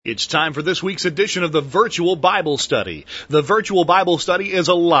It's time for this week's edition of the Virtual Bible Study. The Virtual Bible Study is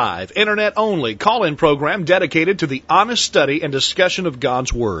a live, internet-only call-in program dedicated to the honest study and discussion of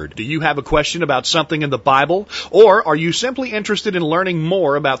God's Word. Do you have a question about something in the Bible? Or are you simply interested in learning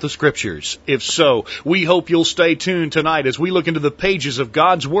more about the Scriptures? If so, we hope you'll stay tuned tonight as we look into the pages of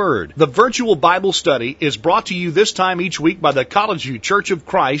God's Word. The Virtual Bible Study is brought to you this time each week by the College View Church of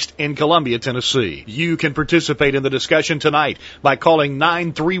Christ in Columbia, Tennessee. You can participate in the discussion tonight by calling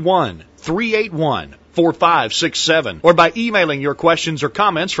 931-381-4567 or by emailing your questions or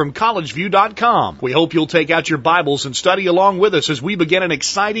comments from collegeview.com. We hope you'll take out your Bibles and study along with us as we begin an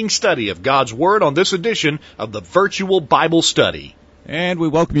exciting study of God's Word on this edition of the Virtual Bible Study. And we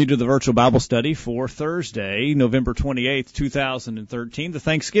welcome you to the Virtual Bible Study for Thursday, November 28th, 2013, the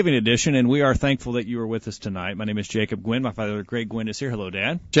Thanksgiving edition, and we are thankful that you are with us tonight. My name is Jacob Gwynn. My father, Greg Gwynn, is here. Hello,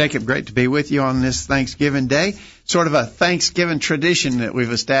 Dad. Jacob, great to be with you on this Thanksgiving Day. Sort of a Thanksgiving tradition that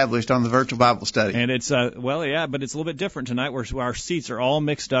we've established on the Virtual Bible Study. And it's, but it's a little bit different tonight where our seats are all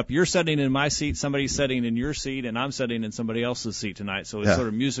mixed up. You're sitting in my seat, somebody's sitting in your seat, and I'm sitting in somebody else's seat tonight, so it's sort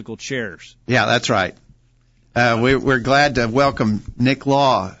of musical chairs. Yeah, that's right. We're glad to welcome Nick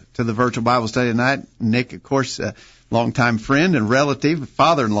Law to the Virtual Bible Study tonight. Nick, of course, a longtime friend and relative,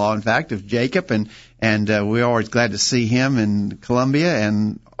 father-in-law, in fact, of Jacob, and we're always glad to see him in Columbia,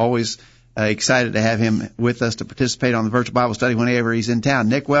 and always excited to have him with us to participate on the Virtual Bible Study whenever he's in town.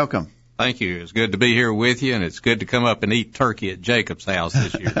 Nick, welcome. Thank you. It's good to be here with you, and it's good to come up and eat turkey at Jacob's house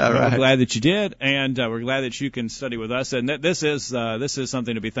this year. All right. We're glad that you did, and we're glad that you can study with us. And this is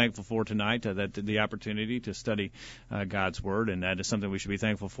something to be thankful for tonight, that the opportunity to study God's Word, and that is something we should be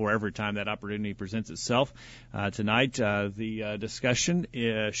thankful for every time that opportunity presents itself. Tonight, the discussion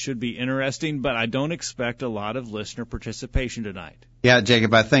should be interesting, but I don't expect a lot of listener participation tonight. Yeah,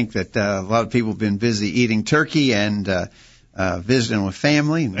 Jacob, I think that a lot of people have been busy eating turkey and visiting with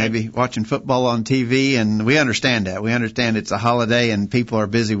family, and maybe watching football on TV, and we understand that. We understand it's a holiday and people are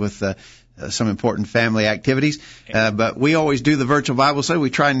busy with some important family activities. But we always do the Virtual Bible Study. We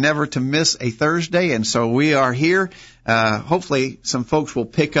try never to miss a Thursday, and so we are here. Hopefully some folks will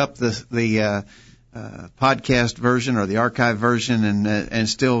pick up the podcast version or the archive version and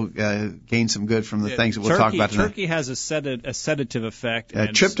still gain some good from the things that we'll talk about tonight. Turkey has a sedative effect.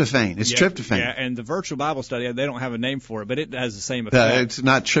 Tryptophan. It's tryptophan. Yeah, and the Virtual Bible Study, they don't have a name for it, but it has the same effect. It's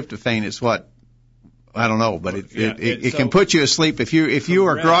not tryptophan. It's what? I don't know, but it can put you asleep if you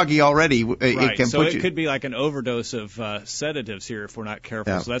are groggy already. It can put you. So it could be like an overdose of sedatives here if we're not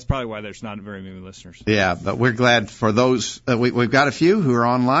careful. Yeah. So that's probably why there's not very many listeners. Yeah, but we're glad for those. We've got a few who are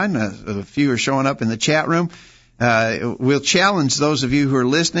online. A few are showing up in the chat room. We'll challenge those of you who are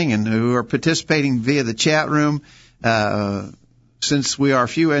listening and who are participating via the chat room. Since we are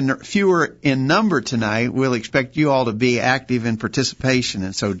fewer in number tonight, we'll expect you all to be active in participation,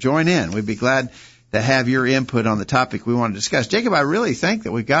 and so join in. We'd be glad to have your input on the topic we want to discuss. Jacob, I really think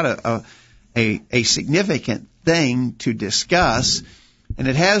that we've got a significant thing to discuss, and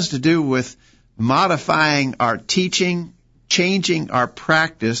it has to do with modifying our teaching, changing our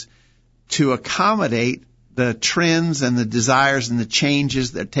practice to accommodate the trends and the desires and the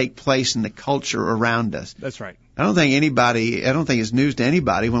changes that take place in the culture around us. That's right. I don't think it's news to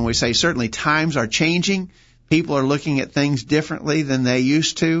anybody when we say certainly times are changing. People are looking at things differently than they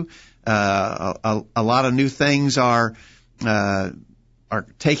used to. A lot of new things are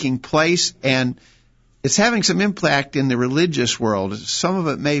taking place, and it's having some impact in the religious world. Some of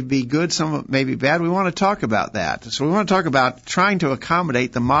it may be good, some of it may be bad. We want to talk about that. So we want to talk about trying to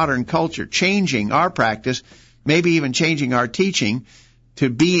accommodate the modern culture, changing our practice, maybe even changing our teaching to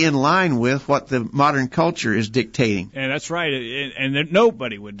be in line with what the modern culture is dictating. And that's right. And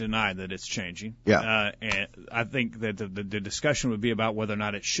nobody would deny that it's changing. Yeah. And I think that the discussion would be about whether or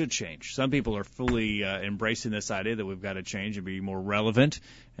not it should change. Some people are fully embracing this idea that we've got to change and be more relevant,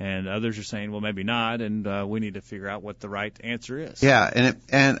 and others are saying, well, maybe not, and we need to figure out what the right answer is. Yeah,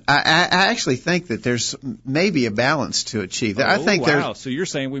 and I actually think that there's maybe a balance to achieve. So you're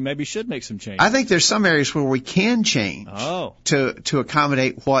saying we maybe should make some changes. I think there's some areas where we can change to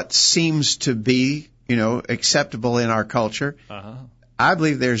accommodate what seems to be, acceptable in our culture. Uh-huh. I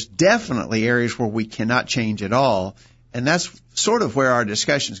believe there's definitely areas where we cannot change at all, and that's sort of where our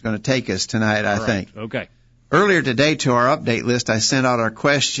discussion is going to take us tonight, I think. Okay. Earlier today to our update list, I sent out our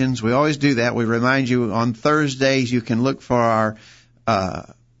questions. We always do that. We remind you on Thursdays you can look for our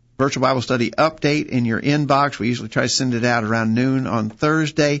Virtual Bible Study update in your inbox. We usually try to send it out around noon on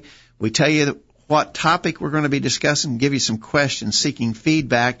Thursday. We tell you what topic we're going to be discussing, give you some questions seeking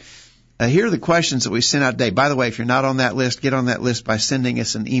feedback. Here are the questions that we sent out today. By the way, if you're not on that list, get on that list by sending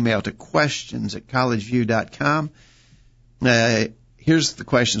us an email to questions@collegeview.com. here's the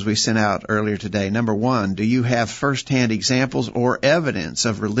questions we sent out earlier today. Number 1, do you have firsthand examples or evidence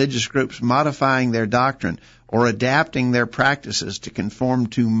of religious groups modifying their doctrine or adapting their practices to conform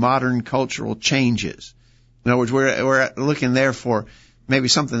to modern cultural changes? In other words, we're looking there for maybe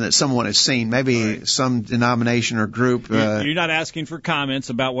something that someone has seen, maybe some denomination or group. You're not asking for comments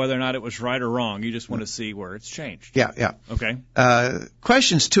about whether or not it was right or wrong. You just want to see where it's changed. Yeah. Okay.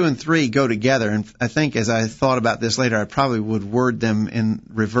 Questions 2 and 3 go together, and I think as I thought about this later, I probably would word them in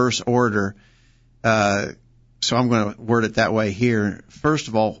reverse order. So I'm going to word it that way here. First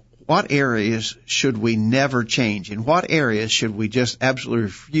of all, what areas should we never change? In what areas should we just absolutely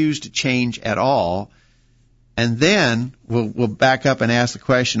refuse to change at all? And then we'll back up and ask the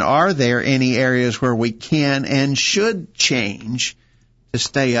question, are there any areas where we can and should change to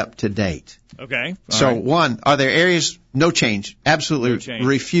stay up to date? Okay. So, 1, are there areas, no change, absolutely No change.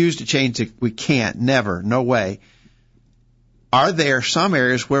 refuse to change, we can't, never, no way. Are there some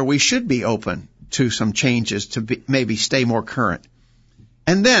areas where we should be open to some changes to maybe stay more current?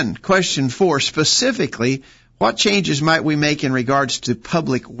 And then, question 4, specifically, what changes might we make in regards to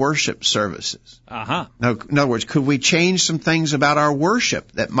public worship services? Uh-huh. Now, in other words, could we change some things about our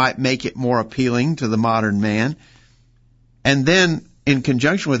worship that might make it more appealing to the modern man? And then, in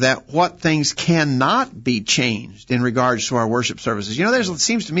conjunction with that, what things cannot be changed in regards to our worship services? You know, it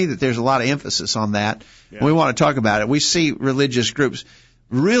seems to me that there's a lot of emphasis on that. Yeah. We want to talk about it. We see religious groups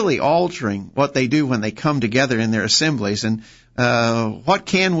really altering what they do when they come together in their assemblies, and what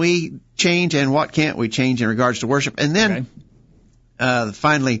can we change and what can't we change in regards to worship? And then,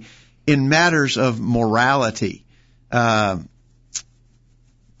 finally, in matters of morality, do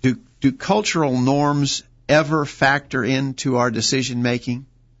cultural norms ever factor into our decision making?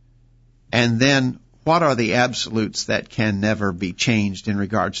 And then, what are the absolutes that can never be changed in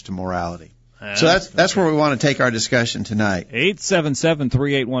regards to morality? So that's where we want to take our discussion tonight.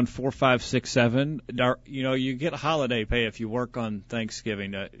 877-381-4567. You know, you get holiday pay if you work on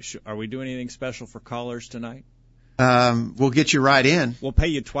Thanksgiving. Are we doing anything special for callers tonight? We'll get you right in. We'll pay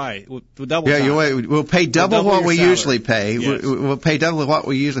you twice. We'll double. Yeah, we'll pay double what we usually pay. Yes. We'll pay double what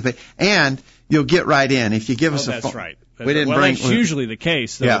we usually pay, and you'll get right in if you give us a phone. That's right. We didn't bring. That's usually the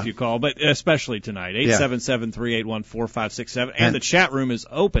case, though, if you call, but especially tonight. 877-381-4567, and the chat room is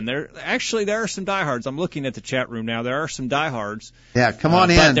open. There are some diehards. I'm looking at the chat room now. There are some diehards. Yeah, come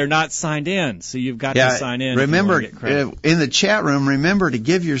on in. But they're not signed in, so you've got to sign in. Remember, in the chat room, remember to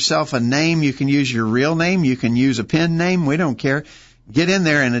give yourself a name. You can use your real name. You can use a pen name. We don't care. Get in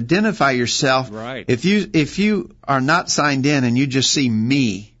there and identify yourself. Right. If you are not signed in and you just see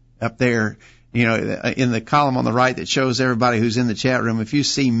me up there, you know, in the column on the right that shows everybody who's in the chat room, if you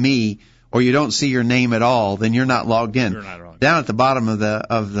see me or you don't see your name at all, then you're not logged in. You're not logged in. Down at the bottom of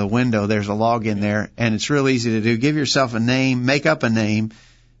the window, there's a login there, and it's real easy to do. Give yourself a name, make up a name,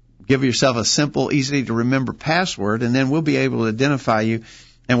 give yourself a simple, easy to remember password, and then we'll be able to identify you.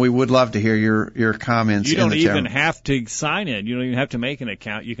 And we would love to hear your comments. You don't in the chat even room. have to sign in. You don't even have to make an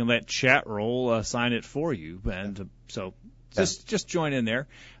account. You can let Chatroll sign it for you, and so just join in there.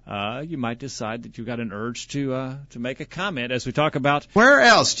 You might decide that you've got an urge to make a comment as we talk about. Where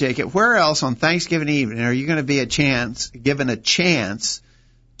else, Jacob? Where else on Thanksgiving evening are you going to be given a chance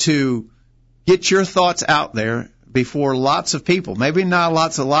to get your thoughts out there before lots of people? Maybe not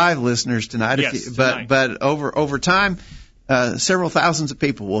lots of live listeners tonight, but over time. Several thousands of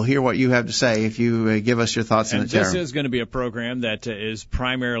people will hear what you have to say if you give us your thoughts in the chat room. This is going to be a program that is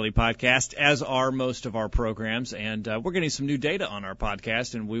primarily podcast, as are most of our programs. And we're getting some new data on our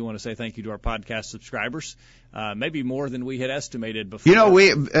podcast, and we want to say thank you to our podcast subscribers, maybe more than we had estimated before. You know,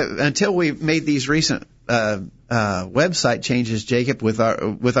 until we made these recent website changes, Jacob, with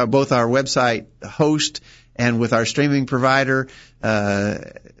both our website host and with our streaming provider,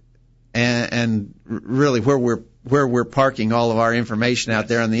 and really where we're parking all of our information out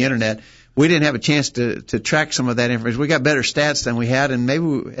there on the internet, we didn't have a chance to track some of that information. We got better stats than we had, and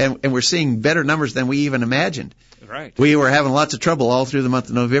and we're seeing better numbers than we even imagined. Right. We were having lots of trouble all through the month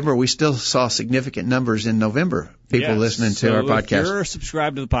of November. We still saw significant numbers in November, people listening to our podcast. If you're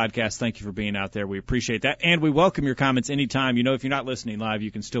subscribed to the podcast, thank you for being out there. We appreciate that. And we welcome your comments anytime. You know, if you're not listening live,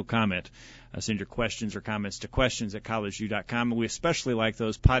 you can still comment. Send your questions or comments to questions@collegeview.com. And we especially like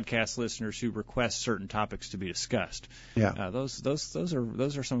those podcast listeners who request certain topics to be discussed. Yeah. Those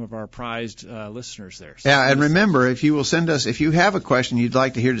are some of our prized listeners there. So and remember, if you have a question you'd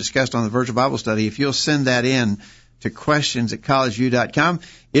like to hear discussed on the Virtual Bible Study, if you'll send that in to questions@collegeview.com.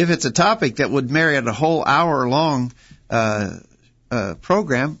 If it's a topic that would merit a whole hour-long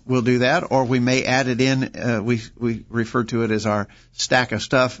program, we'll do that, or we may add it in. We refer to it as our stack of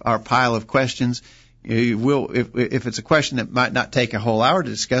stuff, our pile of questions. if it's a question that might not take a whole hour to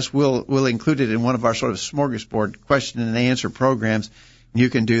discuss, we'll include it in one of our sort of smorgasbord question and answer programs. You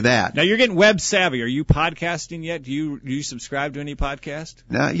can do that. Now, you're getting web savvy. Are you podcasting yet? Do you subscribe to any podcast?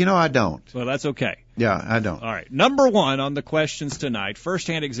 No, I don't. Well, that's okay. Yeah, I don't. All right. Number one on the questions tonight,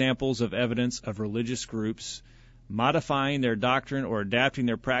 first-hand examples of evidence of religious groups modifying their doctrine or adapting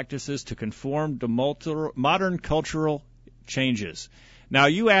their practices to conform to modern cultural changes. Now,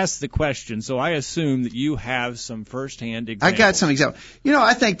 you asked the question, so I assume that you have some first-hand examples. I got some examples.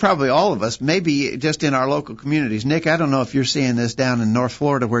 I think probably all of us, maybe just in our local communities. Nick, I don't know if you're seeing this down in North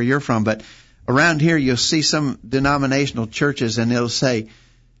Florida where you're from, but around here you'll see some denominational churches and it'll say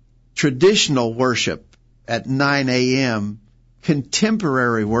traditional worship at 9 a.m.,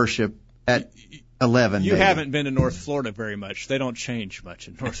 contemporary worship at 11. You haven't been to North Florida very much. They don't change much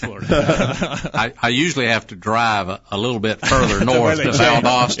in North Florida. I usually have to drive a little bit further north to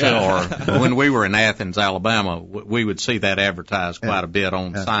Valdosta, or when we were in Athens, Alabama, we would see that advertised quite a bit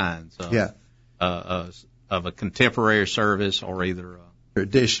on signs of a contemporary service or either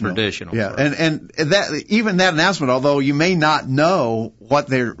traditional yeah, service. And that even that announcement, although you may not know what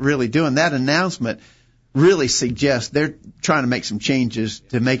they're really doing, that announcement really suggests they're trying to make some changes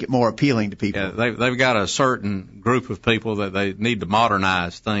to make it more appealing to people. Yeah, they've got a certain group of people that they need to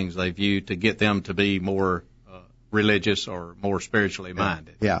modernize things they view to get them to be more religious or more spiritually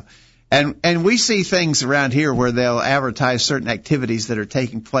minded. Yeah. And we see things around here where they'll advertise certain activities that are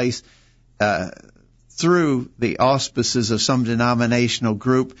taking place through the auspices of some denominational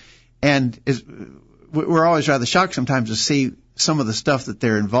group. And we're always rather shocked sometimes to see some of the stuff that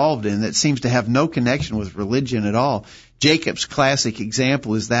they're involved in that seems to have no connection with religion at all. Jacob's classic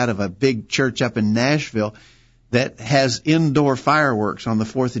example is that of a big church up in Nashville that has indoor fireworks on the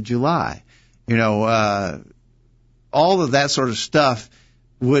 4th of July. All of that sort of stuff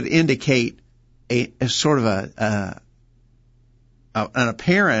would indicate a sort of an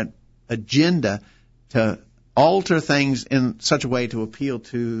apparent agenda to alter things in such a way to appeal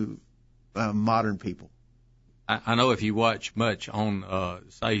to modern people. I know if you watch much on,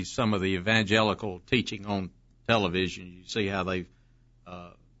 say, some of the evangelical teaching on television, you see how they've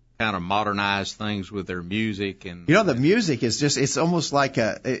kind of modernized things with their music and. The music is it's almost like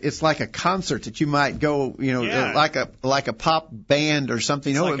it's like a concert that you might go, like a pop band or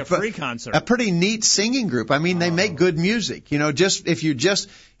something. It's like a free concert. A pretty neat singing group. I mean, they make good music. If you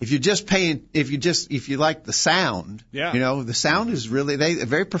like the sound, the sound is really they're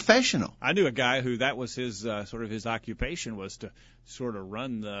very professional. I knew a guy who that was his sort of his occupation was to sort of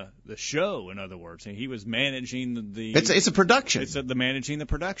run the show. In other words, and he was managing the. It's a production. It's the managing the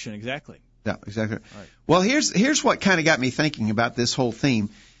production, exactly. Yeah, exactly. Right. Well, here's what kind of got me thinking about this whole theme.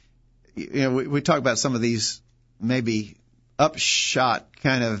 We talk about some of these maybe upshot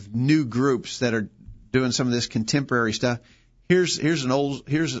kind of new groups that are doing some of this contemporary stuff. Here's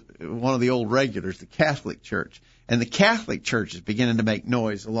one of the old regulars, the Catholic Church. And the Catholic Church is beginning to make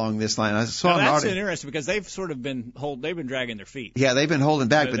noise along this line. I saw that's interesting because they've sort of been dragging their feet. Yeah, they've been holding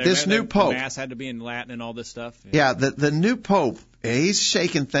back. But this new Pope, the Mass had to be in Latin and all this stuff. Yeah, the new Pope, he's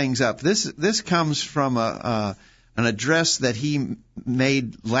shaking things up. This comes from an address that he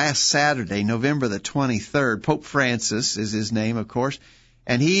made last Saturday, November the 23rd. Pope Francis is his name, of course,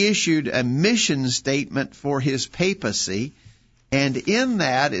 and he issued a mission statement for his papacy. And in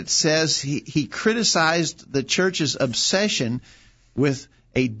that, it says he criticized the church's obsession with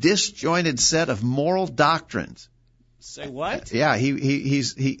a disjointed set of moral doctrines. Say what? Yeah, he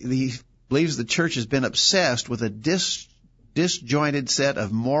believes the church has been obsessed with a disjointed set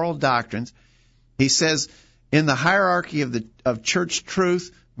of moral doctrines. He says, in the hierarchy of church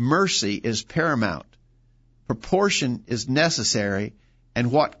truth, mercy is paramount. Proportion is necessary, and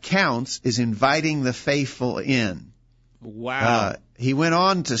what counts is inviting the faithful in. Wow. He went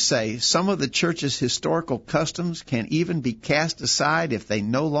on to say, some of the church's historical customs can even be cast aside if they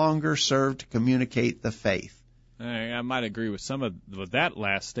no longer serve to communicate the faith. I might agree with with that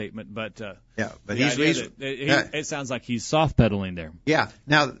last statement, but it sounds like he's soft pedaling there. Yeah.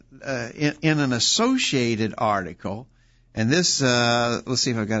 Now, in an Associated article, and this, let's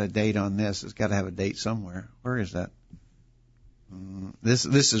see if I've got a date on this. It's got to have a date somewhere. Where is that?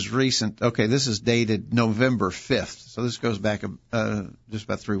 This is recent. Okay, this is dated November 5th, so this goes back just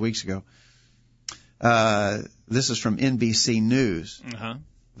about 3 weeks ago. This is from NBC News. Uh-huh.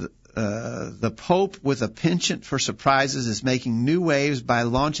 The Pope, with a penchant for surprises, is making new waves by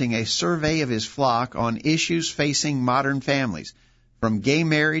launching a survey of his flock on issues facing modern families, from gay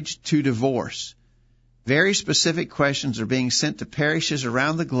marriage to divorce. Very specific questions are being sent to parishes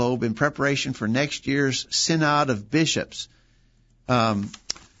around the globe in preparation for next year's Synod of Bishops.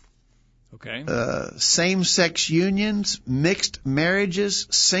 Okay. Same-sex unions, mixed marriages,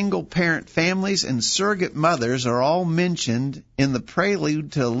 single-parent families, and surrogate mothers are all mentioned in the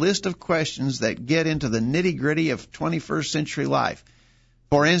prelude to a list of questions that get into the nitty-gritty of 21st century life.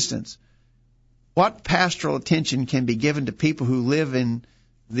 For instance, what pastoral attention can be given to people who live in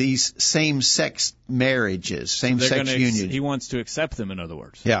these same-sex marriages, same-sex unions? He wants to accept them, in other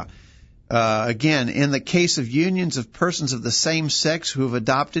words. Yeah. Again, in the case of unions of persons of the same sex who have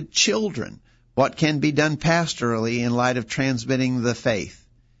adopted children, what can be done pastorally in light of transmitting the faith?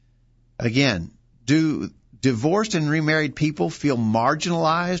 Again, do divorced and remarried people feel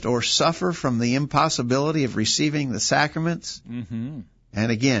marginalized or suffer from the impossibility of receiving the sacraments? Mm-hmm.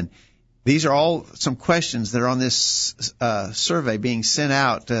 And again, these are all some questions that are on this survey being sent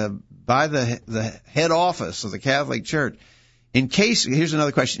out by the head office of the Catholic Church. Here's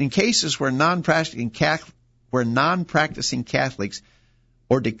another question. In cases where non-practicing Catholics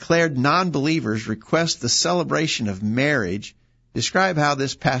or declared non-believers request the celebration of marriage, describe how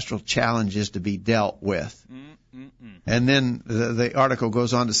this pastoral challenge is to be dealt with. And then the article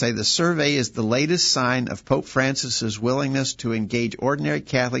goes on to say the survey is the latest sign of Pope Francis's willingness to engage ordinary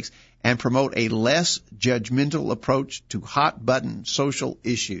Catholics and promote a less judgmental approach to hot-button social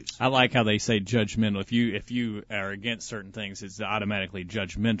issues. I like how they say judgmental. If you are against certain things, it's automatically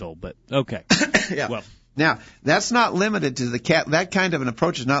judgmental. But okay. Yeah. Well, now that's not limited to that kind of an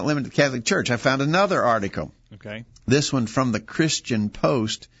approach is not limited to the Catholic Church. I found another article. Okay. This one from the Christian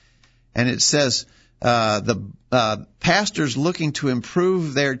Post, and it says the pastors looking to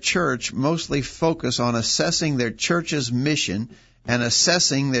improve their church mostly focus on assessing their church's mission and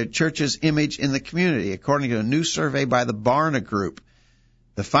assessing their church's image in the community, according to a new survey by the Barna Group.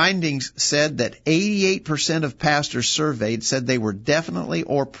 The findings said that 88% of pastors surveyed said they were definitely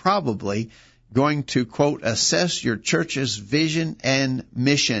or probably going to, quote, assess your church's vision and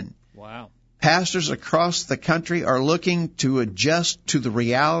mission. Wow. Pastors across the country are looking to adjust to the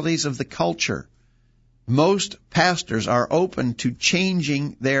realities of the culture. Most pastors are open to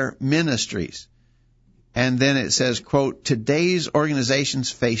changing their ministries. And then it says, quote, today's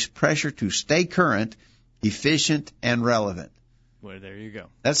organizations face pressure to stay current, efficient, and relevant. Well, there you go.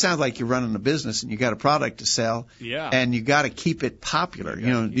 That sounds like you're running a business and you got a product to sell. Yeah. And you got to keep it popular.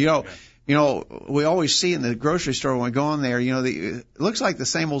 You know, we always see in the grocery store when we go in there, it looks like the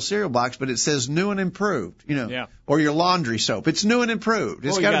same old cereal box, but it says new and improved, Yeah. Or your laundry soap. It's new and improved.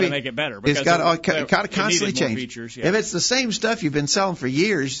 It's got to make it better. It's got to constantly change. Features, yeah. If it's the same stuff you've been selling for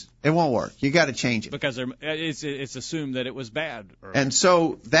years, it won't work. You got to change it. Because it's assumed that it was bad. And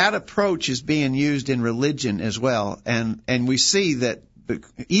so that approach is being used in religion as well. And we see that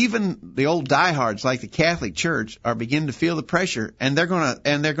even the old diehards like the Catholic Church are beginning to feel the pressure, and they're going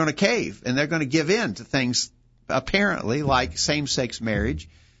to cave, and they're going to give in to things apparently like same-sex marriage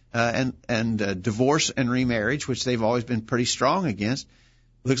and divorce and remarriage, which they've always been pretty strong against.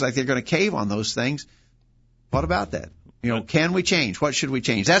 Looks like they're going to cave on those things. What about that? Can we change? What should we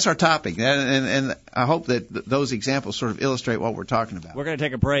change? That's our topic, and I hope that those examples sort of illustrate what we're talking about. We're going to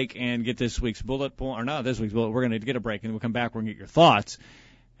take a break and get this week's bullet point, or not this week's bullet. We're going to get a break, and we'll come back. We're going to get your thoughts.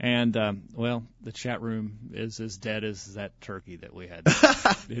 And, the chat room is as dead as that turkey that we had.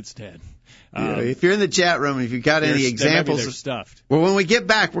 It's dead. If you're in the chat room, and if you've got any examples, they're stuffed. Well, when we get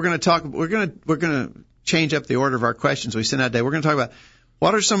back, we're going to talk. We're going to change up the order of our questions we send out today. We're going to talk about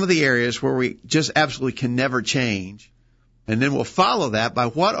what are some of the areas where we just absolutely can never change. And then we'll follow that by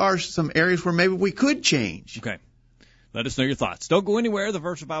what are some areas where maybe we could change. Okay. Let us know your thoughts. Don't go anywhere. The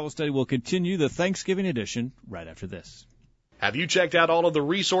Virtual Bible Study will continue the Thanksgiving edition right after this. Have you checked out all of the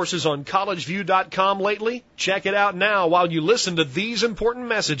resources on collegeview.com lately? Check it out now while you listen to these important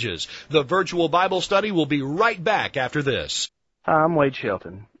messages. The Virtual Bible Study will be right back after this. Hi, I'm Wade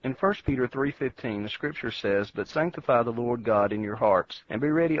Shelton. In 1 Peter 3:15, the Scripture says, "But sanctify the Lord God in your hearts, and be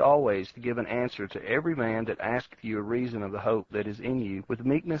ready always to give an answer to every man that asketh you a reason of the hope that is in you, with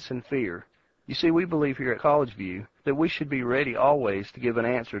meekness and fear." You see, we believe here at College View that we should be ready always to give an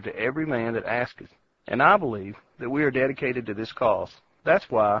answer to every man that asketh. And I believe that we are dedicated to this cause. That's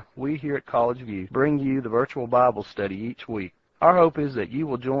why we here at College View bring you the Virtual Bible Study each week. Our hope is that you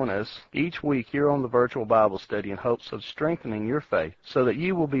will join us each week here on the Virtual Bible Study in hopes of strengthening your faith, so that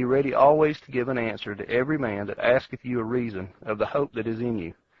you will be ready always to give an answer to every man that asketh you a reason of the hope that is in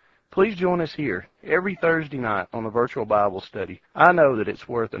you. Please join us here every Thursday night on the Virtual Bible Study. I know that it's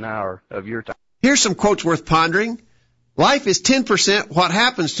worth an hour of your time. Here's some quotes worth pondering. Life is 10% what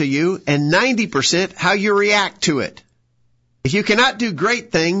happens to you and 90% how you react to it. If you cannot do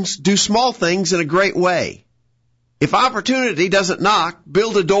great things, do small things in a great way. If opportunity doesn't knock,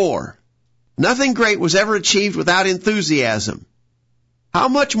 build a door. Nothing great was ever achieved without enthusiasm. How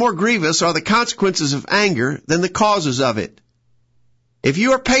much more grievous are the consequences of anger than the causes of it? If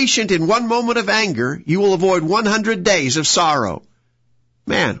you are patient in one moment of anger, you will avoid 100 days of sorrow.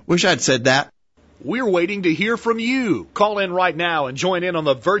 Man, wish I'd said that. We're waiting to hear from you. Call in right now and join in on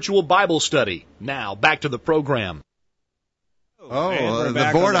the virtual Bible study. Now, back to the program. The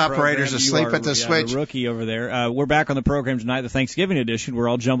board operator's asleep at the switch. The rookie over there. We're back on the program tonight, the Thanksgiving edition. We're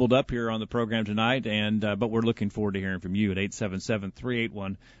all jumbled up here on the program tonight, but we're looking forward to hearing from you at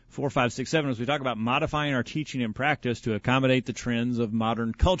 877-381-4567 as we talk about modifying our teaching and practice to accommodate the trends of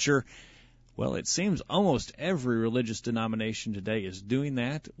modern culture. Well, it seems almost every religious denomination today is doing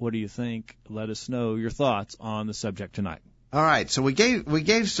that. What do you think? Let us know your thoughts on the subject tonight. All right, so we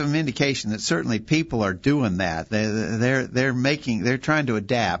gave some indication that certainly people are doing that. They're trying to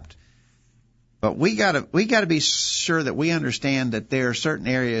adapt, but we gotta be sure that we understand that there are certain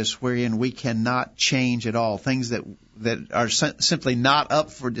areas wherein we cannot change at all. Things that are simply not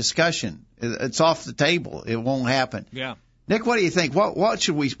up for discussion. It's off the table. It won't happen. Yeah. Nick, what do you think? What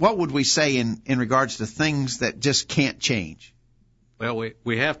would we say in regards to things that just can't change? Well,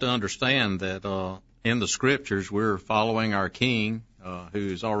 we have to understand that in the Scriptures we're following our King,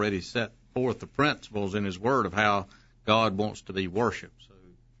 who's already set forth the principles in His Word of how God wants to be worshipped. So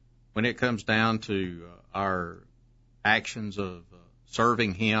when it comes down to our actions of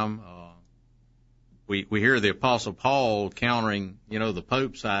serving Him, we hear the Apostle Paul countering, the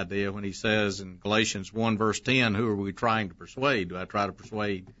Pope's idea when he says in Galatians 1 verse 10, who are we trying to persuade? Do I try to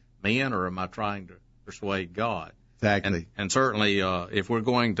persuade men, or am I trying to persuade God? Exactly. And certainly, if we're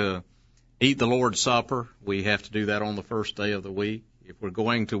going to eat the Lord's Supper, we have to do that on the first day of the week. If we're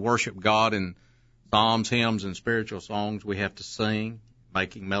going to worship God in psalms, hymns, and spiritual songs, we have to sing,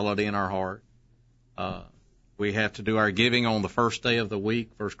 making melody in our heart. We have to do our giving on the first day of the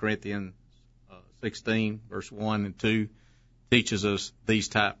week. 1 Corinthians 16, verse 1 and 2 teaches us these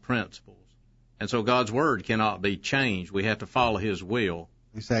type principles. And so God's Word cannot be changed. We have to follow His will.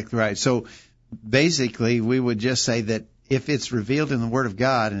 Exactly right. So basically, we would just say that if it's revealed in the Word of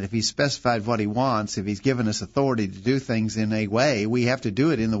God, and if He's specified what He wants, if He's given us authority to do things in a way, we have to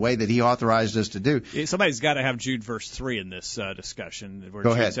do it in the way that He authorized us to do. Somebody's got to have Jude verse 3 in this discussion, where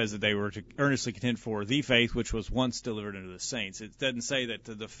Jude says that they were to earnestly contend for the faith which was once delivered unto the saints. It doesn't say that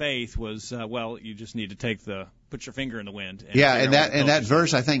the faith was, you just need to put your finger in the wind. And that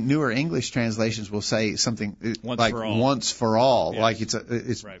verse, I think newer English translations will say something once for all. Yes. Like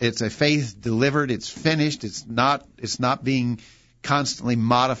it's a faith delivered, it's finished, it's not being constantly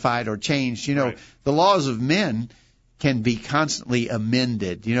modified or changed. Right. The laws of men can be constantly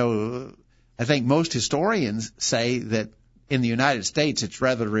amended. I think most historians say that in the United States it's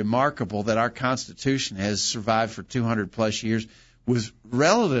rather remarkable that our Constitution has survived for 200 plus years with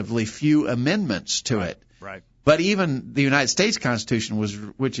relatively few amendments to it. Right. But even the United States Constitution,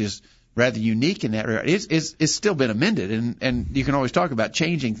 which is rather unique in that regard, it's still been amended, and you can always talk about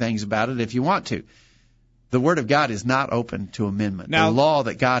changing things about it if you want to. The Word of God is not open to amendment. Now, the law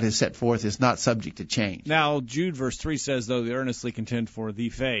that God has set forth is not subject to change. Now, Jude verse 3 says, though they earnestly contend for the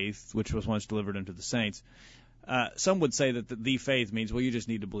faith, which was once delivered unto the saints. Some would say that the faith means, you just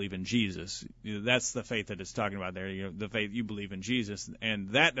need to believe in Jesus. That's the faith that it's talking about there. The faith you believe in Jesus, and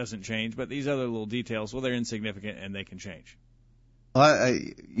that doesn't change. But these other little details, they're insignificant and they can change.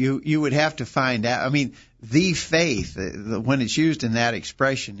 You would have to find out. I mean, the faith, when it's used in that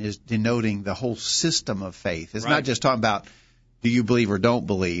expression, is denoting the whole system of faith. It's not just talking about do you believe or don't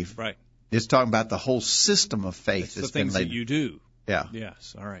believe. Right. It's talking about the whole system of faith. It's the things that you do. Yeah.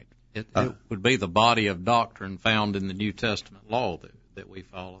 Yes. All right. It would be the body of doctrine found in the New Testament law that we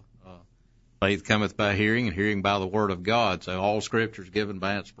follow. Faith cometh by hearing, and hearing by the Word of God. So all Scripture is given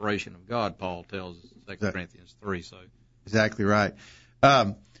by inspiration of God, Paul tells us in 2 Corinthians 3. So exactly right.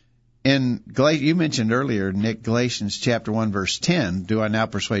 You mentioned earlier, Nick, Galatians chapter 1, verse 10, do I now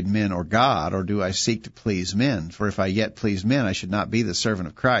persuade men or God, or do I seek to please men? For if I yet please men, I should not be the servant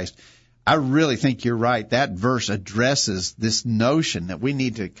of Christ. I really think you're right. That verse addresses this notion that we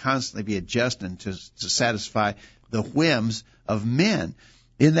need to constantly be adjusting to satisfy the whims of men.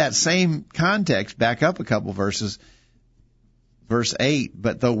 In that same context, back up a couple verses, verse 8,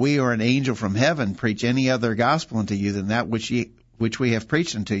 but though we or an angel from heaven preach any other gospel unto you than that which we have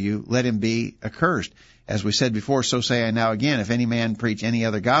preached unto you, let him be accursed. As we said before, so say I now again, if any man preach any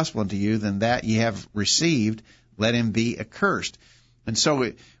other gospel unto you than that ye have received, let him be accursed. And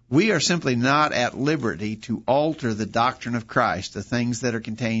so we are simply not at liberty to alter the doctrine of Christ, the things that are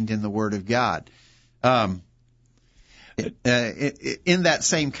contained in the Word of God. In that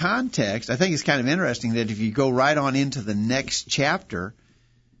same context, I think it's kind of interesting that if you go right on into the next chapter,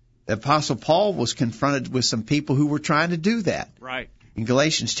 the Apostle Paul was confronted with some people who were trying to do that. Right. In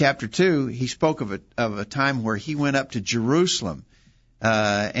Galatians chapter 2, he spoke of a time where he went up to Jerusalem,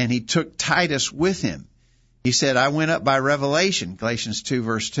 and he took Titus with him. He said, I went up by revelation, Galatians 2,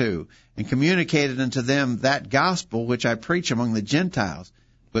 verse 2, and communicated unto them that gospel which I preach among the Gentiles,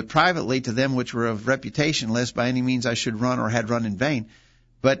 but privately to them which were of reputation, lest by any means I should run or had run in vain.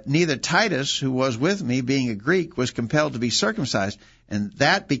 But neither Titus, who was with me, being a Greek, was compelled to be circumcised, and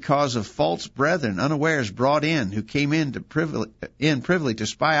that because of false brethren, unawares brought in, who came in privily to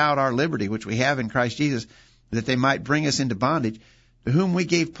spy out our liberty, which we have in Christ Jesus, that they might bring us into bondage, to whom we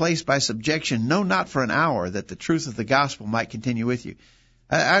gave place by subjection, no, not for an hour, that the truth of the gospel might continue with you.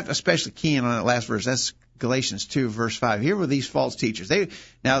 I especially key in on that last verse. That's Galatians 2, verse 5. Here were these false teachers.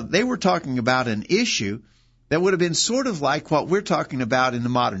 They were talking about an issue that would have been sort of like what we're talking about in the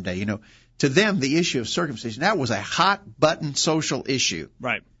modern day. To them, the issue of circumcision, that was a hot-button social issue.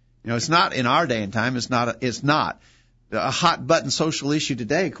 Right. It's not in our day and time. It's not a hot-button social issue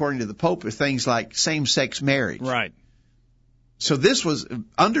today, according to the Pope, are things like same-sex marriage. Right. So this was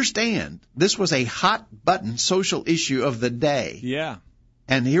a hot-button social issue of the day. Yeah.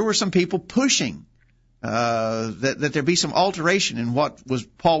 And here were some people pushing that there be some alteration in what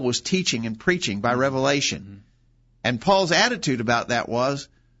Paul was teaching and preaching by revelation. Mm-hmm. And Paul's attitude about that was,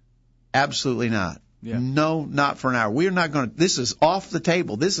 absolutely not. Yeah. No, not for an hour. We're not going to. This is off the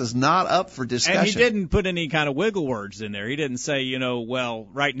table. This is not up for discussion. And he didn't put any kind of wiggle words in there. He didn't say, well,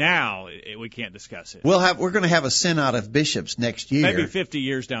 right now we can't discuss it. We're going to have a synod of bishops next year. Maybe 50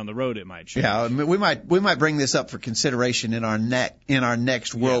 years down the road it might change. Yeah, we might bring this up for consideration in our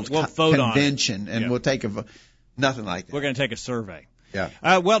next World Convention, and we'll take nothing like that. We're going to take a survey.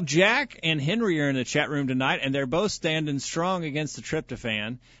 Yeah. Well, Jack and Henry are in the chat room tonight, and they're both standing strong against the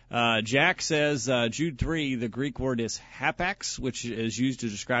tryptophan. Jack says Jude 3, the Greek word is hapax, which is used to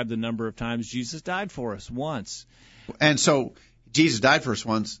describe the number of times Jesus died for us, once. And so Jesus died for us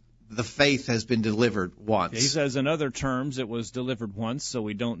once. The faith has been delivered once. He says, in other terms, it was delivered once, so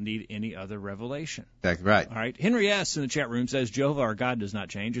we don't need any other revelation. Exactly right. All right. Henry S. in the chat room says, Jehovah our God does not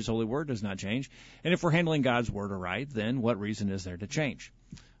change. His holy word does not change. And if we're handling God's word aright, then what reason is there to change?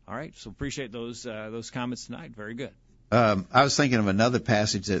 All right. So appreciate those comments tonight. Very good. I was thinking of another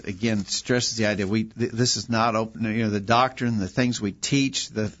passage that, again, stresses the idea this is not open. The doctrine, the things we teach,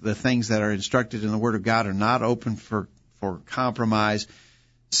 the things that are instructed in the Word of God are not open for compromise.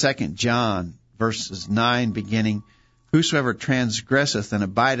 2 John, verses 9 beginning, whosoever transgresseth and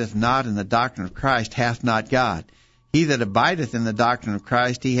abideth not in the doctrine of Christ hath not God. He that abideth in the doctrine of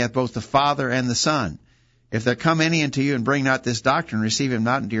Christ, he hath both the Father and the Son. If there come any unto you and bring not this doctrine, receive him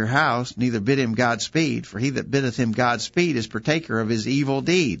not into your house, neither bid him Godspeed, for he that biddeth him Godspeed is partaker of his evil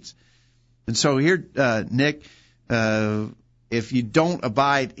deeds. And so here, Nick, if you don't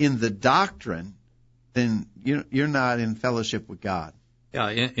abide in the doctrine, then you're not in fellowship with God. Yeah,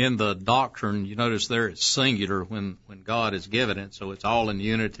 in the doctrine, you notice there it's singular when God has given it, so it's all in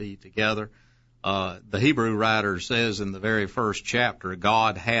unity together. The Hebrew writer says in the very first chapter,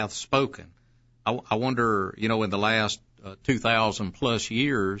 God hath spoken. I wonder, in the last 2,000 plus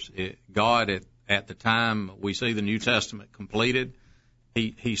years, God at the time we see the New Testament completed,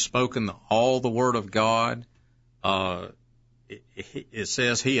 He's spoken all the Word of God. It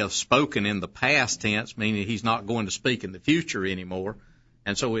says He hath spoken in the past tense, meaning He's not going to speak in the future anymore.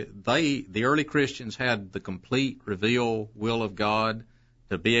 And so the early Christians had the complete revealed will of God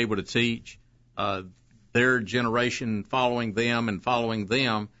to be able to teach their generation following them.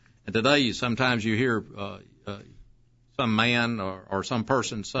 And today, sometimes you hear some man or some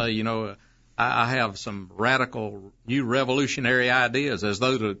person say, I have some radical new revolutionary ideas, as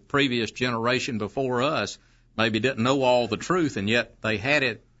though the previous generation before us maybe didn't know all the truth, and yet they had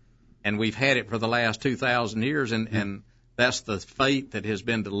it, and we've had it for the last 2,000 years, and that's the faith that has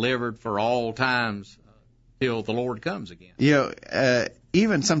been delivered for all times till the Lord comes again.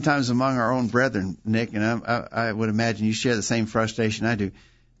 Even sometimes among our own brethren, Nick, and I would imagine you share the same frustration I do.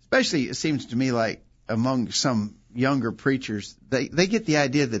 Especially, it seems to me like among some younger preachers, they get the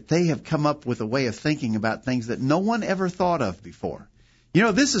idea that they have come up with a way of thinking about things that no one ever thought of before.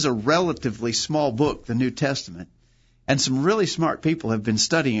 This is a relatively small book, the New Testament, and some really smart people have been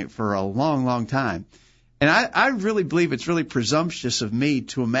studying it for a long, long time. And I really believe it's really presumptuous of me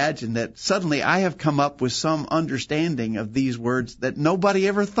to imagine that suddenly I have come up with some understanding of these words that nobody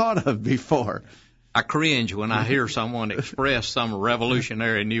ever thought of before. I cringe when I hear someone express some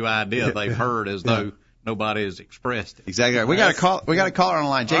revolutionary new idea they've heard as though nobody has expressed it. Exactly right. We got a caller on the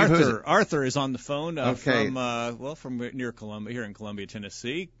line. Jay, Arthur is on the phone from near Columbia, here in Columbia,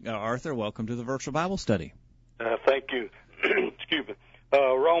 Tennessee. Arthur, welcome to the Virtual Bible Study. Thank you. Excuse me.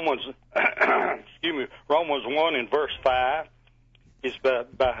 Romans 1 and verse 5. is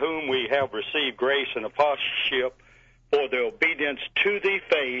by whom we have received grace and apostleship for the obedience to the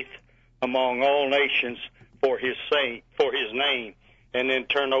faith among all nations for his name. And then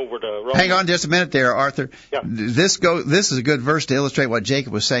turn over to Romans. Hang on just a minute there, Arthur. Yeah. This is a good verse to illustrate what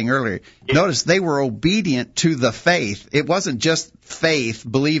Jacob was saying earlier. Yeah. Notice they were obedient to the faith. It wasn't just faith,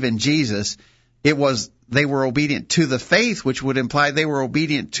 believe in Jesus. It was they were obedient to the faith, which would imply they were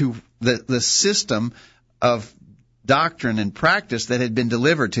obedient to the system of doctrine and practice that had been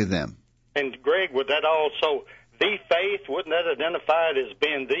delivered to them. And Greg, would that also, the faith, wouldn't that identify it as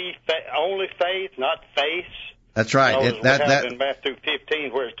being the only faith, not faiths? That's right. That in Matthew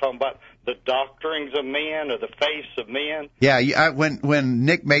 15, where it's talking about the doctrines of men or the faiths of men. Yeah, when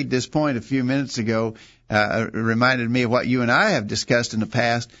Nick made this point a few minutes ago, it reminded me of what you and I have discussed in the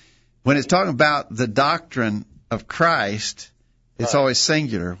past. When it's talking about the doctrine of Christ, it's always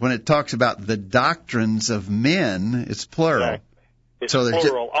singular. When it talks about the doctrines of men, it's plural. Exactly. It's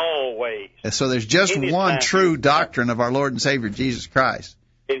plural always. So there's just one true doctrine of our Lord and Savior Jesus Christ.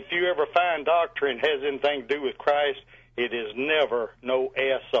 If you ever find doctrine has anything to do with Christ, it is never no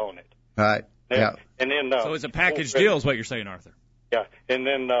S on it. Right. Yeah. And then so it's a package deal, is what you're saying, Arthur. Yeah. And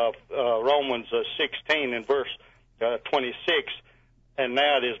then Romans 16 and verse 26, and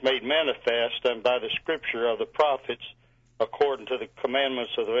now it is made manifest, and by the scripture of the prophets, according to the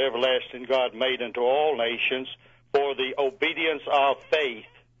commandments of the everlasting God made unto all nations, for the obedience of faith.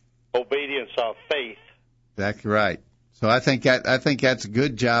 Obedience of faith. Exactly right. So I think that's a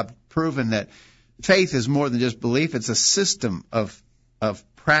good job proving that faith is more than just belief. It's a system of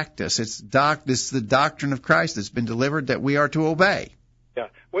practice. It's the doctrine of Christ that's been delivered that we are to obey. Yeah.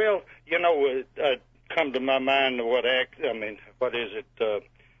 Well, it come to my mind what is it? What is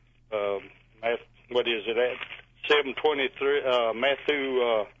it at 7:23?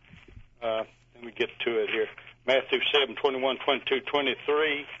 Matthew. Let me get to it here. Matthew 7:21, 22,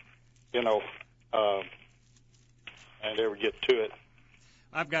 23. And ever get to it.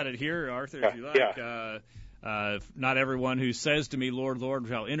 I've got it here, Arthur, if you like. Yeah. Not everyone who says to me, Lord, Lord,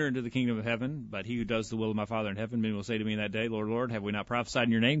 shall enter into the kingdom of heaven, but he who does the will of my Father in heaven. Many will say to me in that day, Lord, Lord, have we not prophesied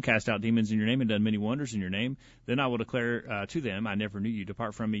in your name, cast out demons in your name, and done many wonders in your name? Then I will declare to them, I never knew you.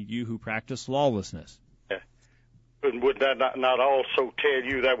 Depart from me, you who practice lawlessness. Yeah. And would that not also tell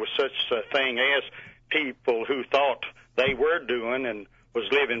you that was such a thing as people who thought they were doing and was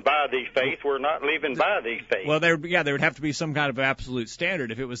living by the faith, we're not living by the faith. Well, there would have to be some kind of absolute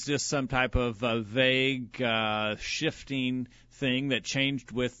standard. If it was just some type of vague, shifting thing that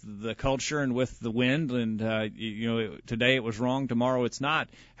changed with the culture and with the wind, and today it was wrong, tomorrow it's not.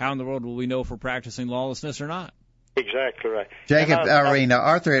 How in the world will we know if we're practicing lawlessness or not? Exactly right. Jacob,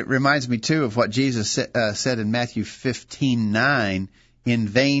 Arthur, it reminds me too of what Jesus said in Matthew 15:9. In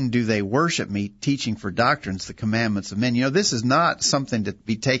vain do they worship me, teaching for doctrines the commandments of men. This is not something to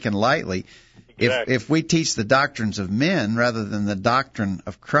be taken lightly. Exactly. If we teach the doctrines of men rather than the doctrine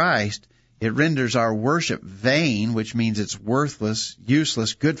of Christ, it renders our worship vain, which means it's worthless,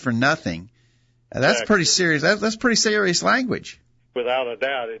 useless, good for nothing. That's pretty serious. That's pretty serious language. Without a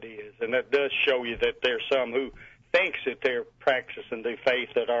doubt it is. And that does show you that there's some who thinks that they're practicing the faith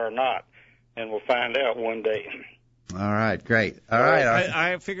that are not. And we'll find out one day. All right, great. All right,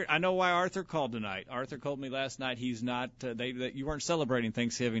 Arthur. I know why Arthur called tonight. Arthur told me last night he's not. You weren't celebrating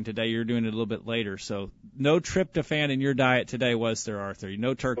Thanksgiving today. You're doing it a little bit later. So no tryptophan in your diet today, was there, Arthur?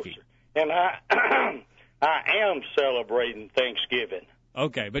 No turkey. And I am celebrating Thanksgiving.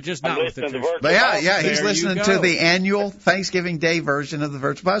 Okay, but just not with the turkey. But yeah, he's listening to the annual Thanksgiving Day version of the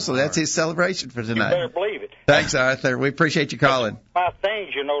Virtual Bible Study. That's his celebration for tonight. You better believe it. Thanks, Arthur. We appreciate you calling. My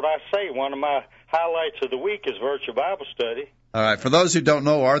things, what I say. One of my highlights of the week is Virtual Bible Study. All right. For those who don't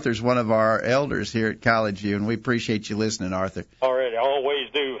know, Arthur's one of our elders here at College View, and we appreciate you listening, Arthur. All right. I always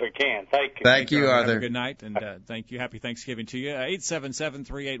do if I can. Thank you. Thank you, Arthur. Have a good night, and thank you. Happy Thanksgiving to you.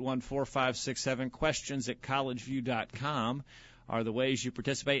 877-381-4567. questions@collegeview.com are the ways you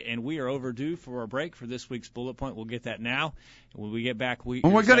participate, and we are overdue for a break for this week's bullet point. We'll get that now. When we get back, we're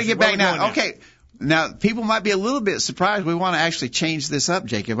going to get back now. Okay. Now, people might be a little bit surprised. We want to actually change this up,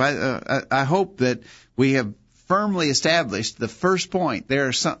 Jacob. I hope that we have firmly established the first point.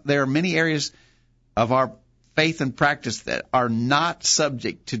 There are many areas of our faith and practice that are not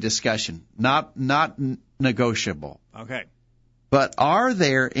subject to discussion, not negotiable. Okay. But are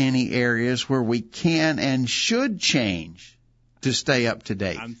there any areas where we can and should change to stay up to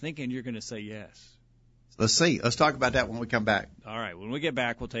date? I'm thinking you're going to say yes. Let's see. Let's talk about that when we come back. All right. When we get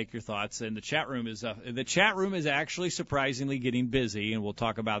back, we'll take your thoughts. And the chat room is actually surprisingly getting busy, and we'll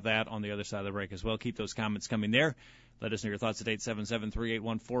talk about that on the other side of the break as well. Keep those comments coming there. Let us know your thoughts at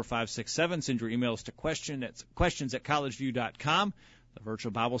 877-381-4567. Send your emails to questions@collegeview.com. The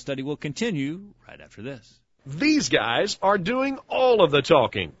virtual Bible study will continue right after this. These guys are doing all of the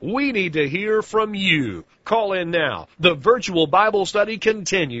talking. We need to hear from you. Call in now. The virtual Bible study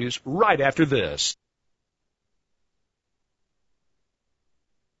continues right after this.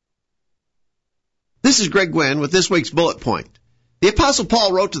 This is Greg Gwynn with this week's bullet point. The Apostle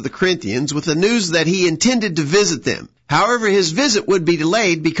Paul wrote to the Corinthians with the news that he intended to visit them. However, his visit would be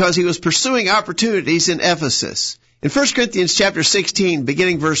delayed because he was pursuing opportunities in Ephesus. In 1 Corinthians chapter 16,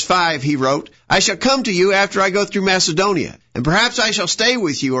 beginning verse 5, he wrote, I shall come to you after I go through Macedonia, and perhaps I shall stay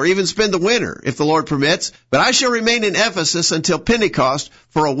with you or even spend the winter, if the Lord permits, but I shall remain in Ephesus until Pentecost,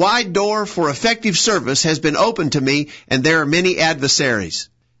 for a wide door for effective service has been opened to me, and there are many adversaries.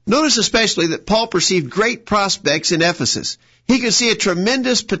 Notice especially that Paul perceived great prospects in Ephesus. He could see a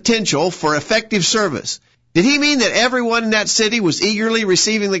tremendous potential for effective service. Did he mean that everyone in that city was eagerly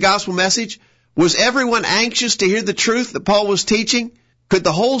receiving the gospel message? Was everyone anxious to hear the truth that Paul was teaching? Could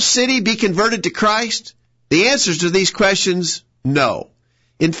the whole city be converted to Christ? The answers to these questions, no.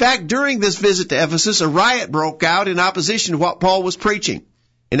 In fact, during this visit to Ephesus, a riot broke out in opposition to what Paul was preaching.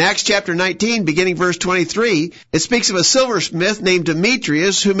 In Acts chapter 19, beginning verse 23, it speaks of a silversmith named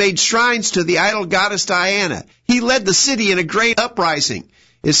Demetrius who made shrines to the idol goddess Diana. He led the city in a great uprising.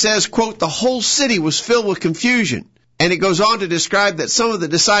 It says, quote, the whole city was filled with confusion. And it goes on to describe that some of the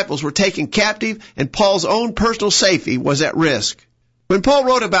disciples were taken captive and Paul's own personal safety was at risk. When Paul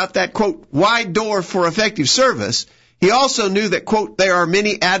wrote about that, quote, wide door for effective service, he also knew that, quote, there are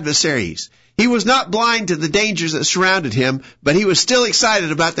many adversaries. He was not blind to the dangers that surrounded him, but he was still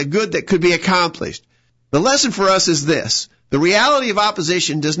excited about the good that could be accomplished. The lesson for us is this. The reality of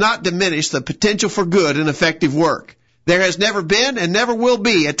opposition does not diminish the potential for good and effective work. There has never been and never will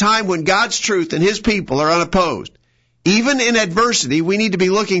be a time when God's truth and His people are unopposed. Even in adversity, we need to be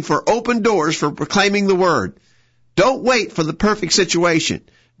looking for open doors for proclaiming the Word. Don't wait for the perfect situation.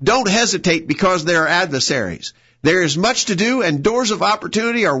 Don't hesitate because there are adversaries. There is much to do, and doors of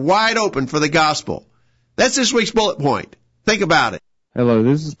opportunity are wide open for the gospel. That's this week's bullet point. Think about it. Hello,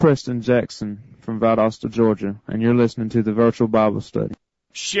 this is Preston Jackson from Valdosta, Georgia, and you're listening to the Virtual Bible Study.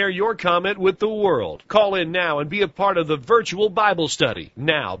 Share your comment with the world. Call in now and be a part of the virtual Bible study.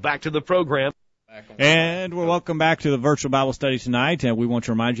 Now, back to the program. And we're welcome back to the virtual Bible study tonight. And we want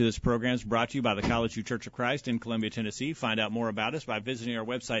to remind you this program is brought to you by the College View Church of Christ in Columbia, Tennessee. Find out more about us by visiting our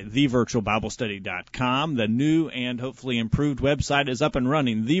website, thevirtualbiblestudy.com. The new and hopefully improved website is up and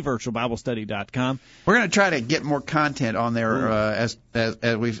running, thevirtualbiblestudy.com. We're going to try to get more content on there as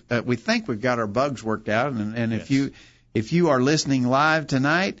we think we've got our bugs worked out. And yes. if you are listening live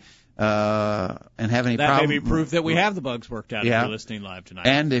tonight and have any that problem, may be proof that we have the bugs worked out. Yeah. If you're listening live tonight.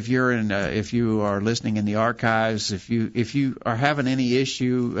 And if you're if you are listening in the archives, if you are having any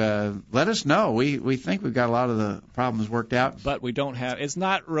issue, let us know. We think we've got a lot of the problems worked out. But we don't have. It's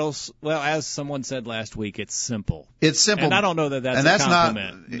not real. Well, as someone said last week, it's simple. It's simple, and I don't know that that's a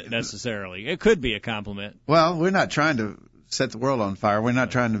compliment not necessarily. It could be a compliment. Well, we're not trying to set the world on fire. We're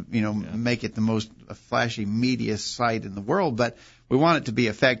not trying to make it the most flashy media site in the world, but we want it to be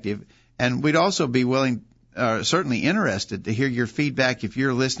effective. And we'd also be willing, certainly interested to hear your feedback if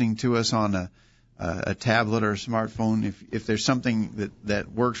you're listening to us on a tablet or a smartphone. If there's something that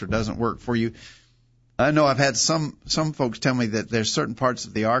works or doesn't work for you. I know I've had some folks tell me that there's certain parts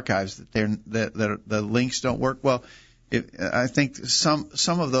of the archives that the links don't work. Well, I think some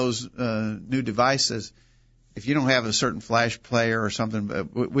of those new devices, if you don't have a certain flash player or something,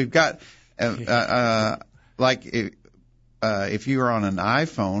 we've got if you are on an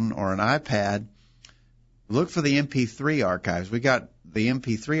iPhone or an iPad, look for the MP3 archives. We got the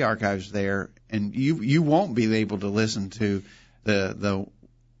MP3 archives there, and you won't be able to listen to the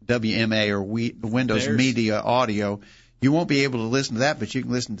WMA or Windows Media Audio. You won't be able to listen to that, but you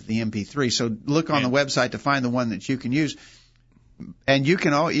can listen to the MP3. So look on the website to find the one that you can use. And you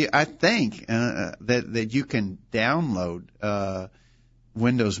can I think that you can download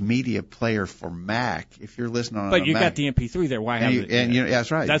Windows Media Player for Mac if you're listening on a Mac. But you got the MP3 there. Why have it?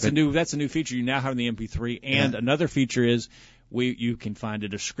 That's right. That's a new feature. You now have the MP3, and another feature is you can find a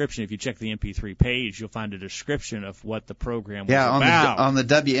description. If you check the MP3 page, you'll find a description of what the program was about. On the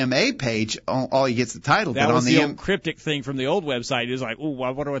WMA page, all you get's the title. That but was on the old cryptic thing from the old website. It was like, ooh,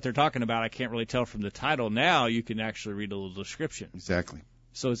 I wonder what they're talking about. I can't really tell from the title. Now you can actually read a little description. Exactly.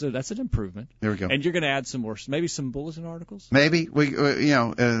 So that's an improvement. There we go. And you're going to add some more, maybe some bulletin articles? Maybe.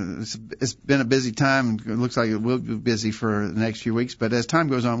 It's been a busy time. It looks like it will be busy for the next few weeks. But as time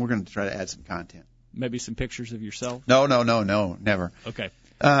goes on, we're going to try to add some content. Maybe some pictures of yourself? No, never. Okay.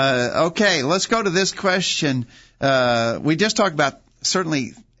 Okay, let's go to this question. We just talked about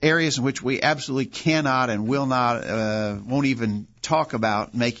certainly areas in which we absolutely cannot and will not, won't even talk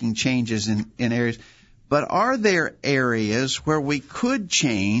about making changes in areas. But are there areas where we could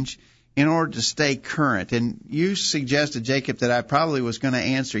change in order to stay current? And you suggested, Jacob, that I probably was going to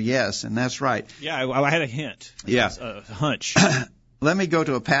answer yes, and that's right. Yeah, I had a hint. Yeah. A hunch. Let me go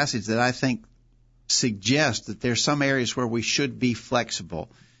to a passage that I think suggests that there's some areas where we should be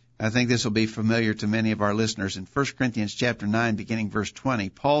flexible. I think this will be familiar to many of our listeners. In 1 Corinthians chapter 9, beginning verse 20,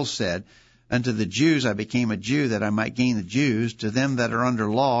 Paul said, "Unto the Jews I became a Jew, that I might gain the Jews. To them that are under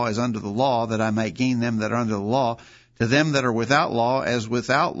law, as under the law, that I might gain them that are under the law. To them that are without law, as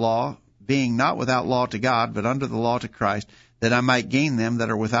without law, being not without law to God, but under the law to Christ, that I might gain them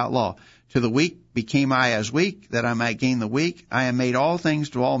that are without law. To the weak became I as weak, that I might gain the weak. I am made all things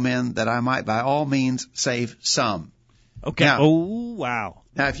to all men, that I might by all means save some." Okay. Now, oh, wow.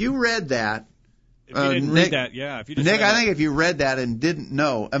 Now, if you read that, if you didn't Nick, read that, yeah. If you just Nick, I think if you read that and didn't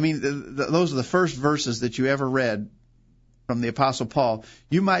know, I mean, those are the first verses that you ever read from the Apostle Paul,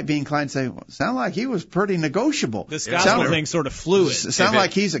 you might be inclined to say, well, sound like he was pretty negotiable. This gospel thing's sort of fluid. Sound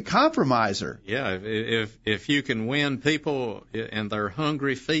like he's a compromiser. Yeah, if you can win people and they're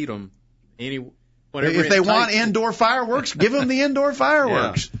hungry, feed them. If they want indoor fireworks, give them the indoor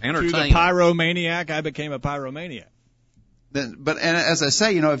fireworks. Yeah, Through the pyromaniac, I became a pyromaniac. But as I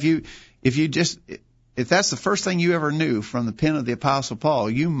say, if that's the first thing you ever knew from the pen of the Apostle Paul,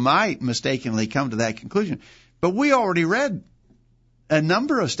 you might mistakenly come to that conclusion. But we already read a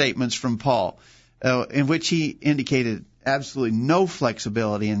number of statements from Paul in which he indicated absolutely no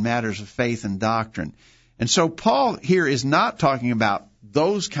flexibility in matters of faith and doctrine. And so Paul here is not talking about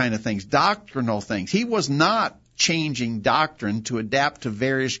those kind of things, doctrinal things. He was not changing doctrine to adapt to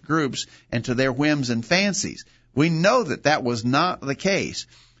various groups and to their whims and fancies. We know that that was not the case.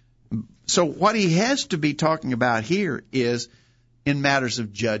 So what he has to be talking about here is in matters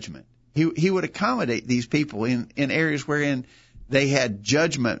of judgment. He would accommodate these people in areas wherein they had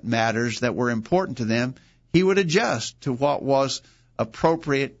judgment matters that were important to them. He would adjust to what was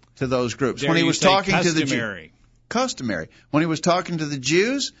appropriate to those groups. When he was talking to the Jews, customary. When he was talking to the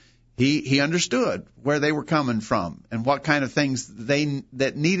Jews, he understood where they were coming from and what kind of things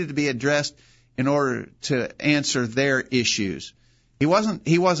that needed to be addressed in order to answer their issues. He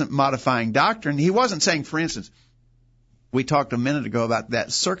wasn't modifying doctrine. He wasn't saying, for instance, we talked a minute ago about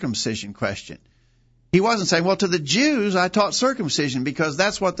that circumcision question. He wasn't saying, well, to the Jews I taught circumcision because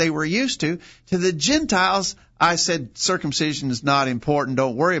that's what they were used to. To the Gentiles I said circumcision is not important.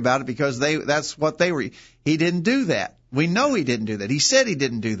 Don't worry about it because that's what they were. He didn't do that. We know he didn't do that. He said he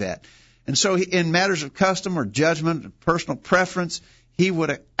didn't do that. And so in matters of custom or judgment, or personal preference, he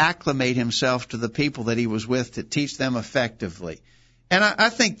would acclimate himself to the people that he was with to teach them effectively. And I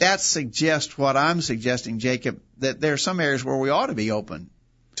think that suggests what I'm suggesting, Jacob, that there are some areas where we ought to be open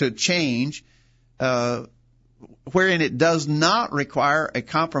to change, wherein it does not require a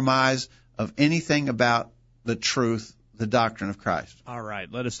compromise of anything about the truth, the doctrine of Christ. All right.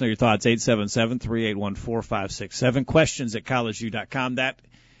 Let us know your thoughts, 877-381-4567. Questions at collegeview.com.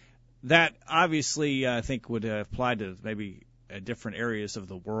 That obviously, I think, would apply to maybe different areas of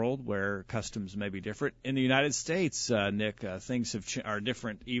the world where customs may be different. In the United States, Nick, things are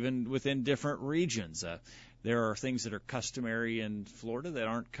different even within different regions. There are things that are customary in Florida that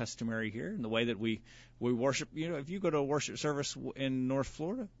aren't customary here. In the way that we worship, if you go to a worship service in North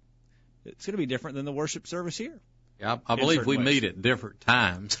Florida, it's going to be different than the worship service here. Yeah, I believe we meet at different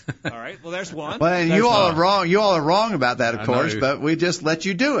times. All right. Well, there's one. Well, and you all are wrong. You all are wrong about that, of course, but we just let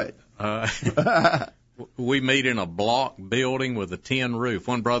you do it. We meet in a block building with a tin roof.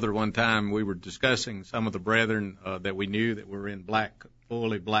 One brother, one time, we were discussing some of the brethren that we knew that were in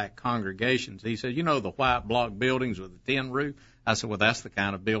fully black congregations. He said, the white block buildings with a tin roof? I said, well, that's the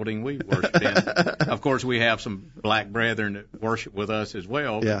kind of building we worship in. Of course, we have some black brethren that worship with us as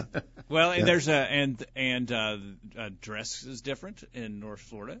well. Yeah. Well, and there's dress is different in North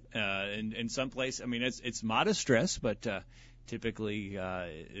Florida. In some place, I mean, it's modest dress, but typically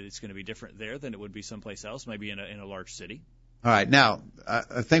it's going to be different there than it would be someplace else, maybe in a large city. All right. Now,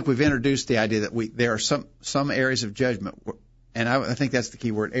 I think we've introduced the idea that there are some areas of judgment, and I think that's the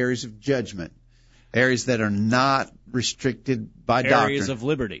key word, areas of judgment, areas that are not restricted by doctrine. Areas of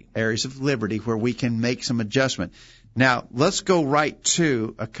liberty. Areas of liberty where we can make some adjustment. Now, let's go right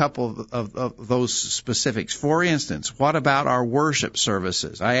to a couple of those specifics. For instance, what about our worship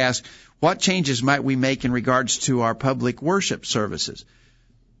services? I ask, what changes might we make in regards to our public worship services?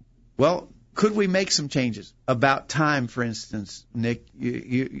 Well, could we make some changes about time, for instance? Nick,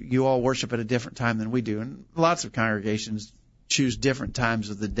 you all worship at a different time than we do, and lots of congregations choose different times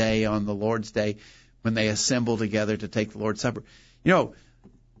of the day on the Lord's Day when they assemble together to take the Lord's Supper.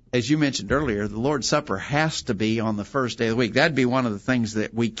 as you mentioned earlier, the Lord's Supper has to be on the first day of the week. That'd be one of the things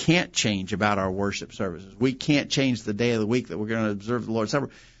that we can't change about our worship services. We can't change the day of the week that we're going to observe the Lord's Supper.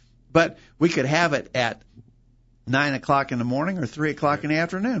 But we could have it at 9 o'clock in the morning or 3 o'clock in the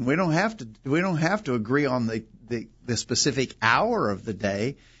afternoon. We don't have to agree on the specific hour of the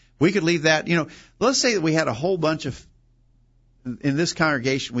day. We could leave that, let's say that we had a whole bunch of, in this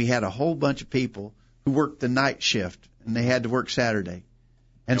congregation, we had a whole bunch of people who worked the night shift and they had to work Saturday.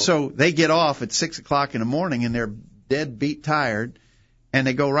 And so they get off at 6 o'clock in the morning and they're dead beat tired and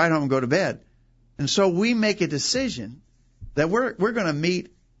they go right home and go to bed. And so we make a decision that we're going to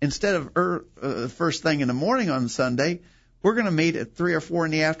meet instead of first thing in the morning on Sunday, we're going to meet at 3 or 4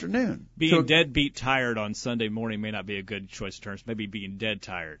 in the afternoon. Being dead beat tired on Sunday morning may not be a good choice of terms. Maybe being dead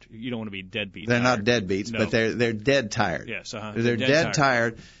tired. You don't want to be dead beat. They're tired. Not dead beats, no. But they're dead tired. Yes, They're dead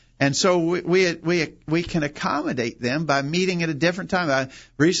tired. And so we can accommodate them by meeting at a different time.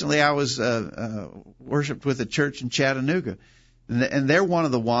 Recently I was worshipped with a church in Chattanooga, and they're one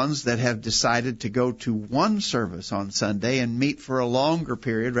of the ones that have decided to go to one service on Sunday and meet for a longer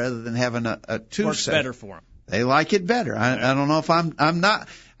period rather than having a two. Works better for them. They like it better. I don't know if I'm not.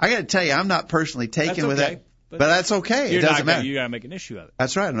 I got to tell you, I'm not personally taken with that. But that's okay. It doesn't matter. You got to make an issue of it.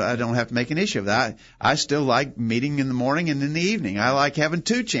 That's right. I don't have to make an issue of that. I still like meeting in the morning and in the evening. I like having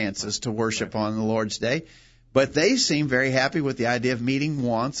two chances to worship on the Lord's Day. But they seem very happy with the idea of meeting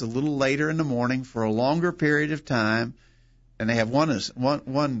once, a little later in the morning for a longer period of time. And they have one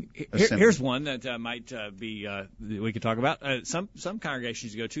assembly. Here's one that might be we could talk about. Some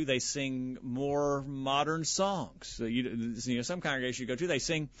congregations you go to, they sing more modern songs. So some congregations you go to, they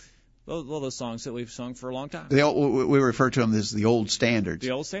sing those songs that we've sung for a long time. We refer to them as the old standards.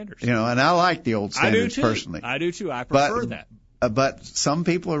 The old standards. And I like the old standards personally. I do too. I prefer that. But some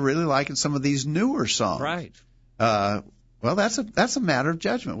people are really liking some of these newer songs. Right. Well, that's a matter of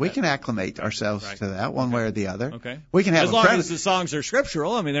judgment. We can acclimate ourselves to that one way or the other. Okay. We can have as long as the songs are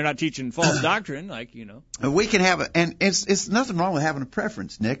scriptural. I mean, they're not teaching false doctrine, We can have and it's nothing wrong with having a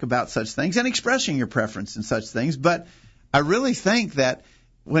preference, Nick, about such things and expressing your preference in such things. But I really think that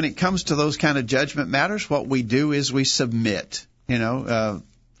when it comes to those kind of judgment matters, what we do is we submit.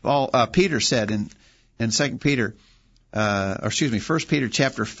 Peter said in 1 Peter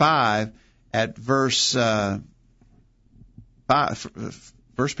chapter 5 at verse 5,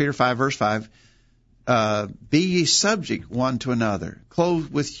 1 Peter 5 verse 5, be ye subject one to another,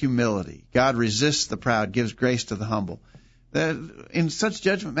 clothed with humility. God resists the proud, gives grace to the humble. In such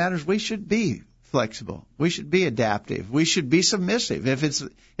judgment matters, we should be flexible. We should be adaptive. We should be submissive. If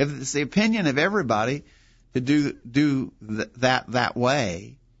it's the opinion of everybody to do that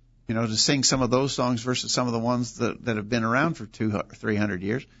way, to sing some of those songs versus some of the ones that have been around for 200 or 300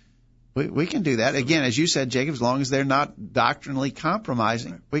 years, we can do that. Again, as you said, Jacob, as long as they're not doctrinally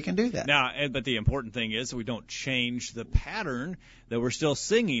compromising, we can do that. Now, but the important thing is we don't change the pattern that we're still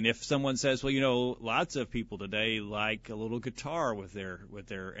singing. If someone says, well, lots of people today like a little guitar with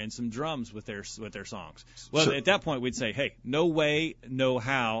their and some drums with their songs. Well, at that point we'd say, hey, no way, no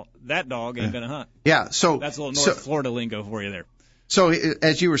how, that dog ain't gonna hunt. Yeah. So that's a little North Florida lingo for you there. So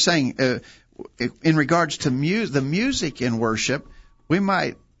as you were saying, in regards to the music in worship, we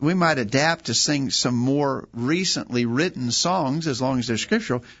might adapt to sing some more recently written songs as long as they're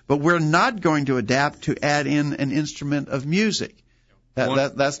scriptural, but we're not going to adapt to add in an instrument of music.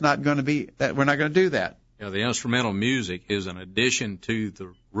 That's not going to be that. We're not going to do that. Yeah, the instrumental music is an addition to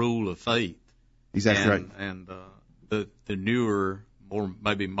the rule of faith. Exactly right. And the newer, more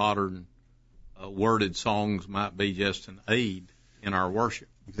maybe modern worded songs might be just an aid in our worship.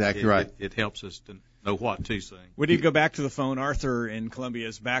 Exactly right. It helps us to know what to sing. We need to go back to the phone. Arthur in Columbia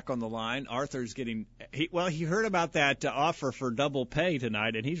is back on the line. Arthur's he heard about that offer for double pay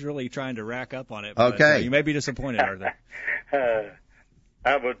tonight, and he's really trying to rack up on it. But, okay. You may be disappointed, Arthur.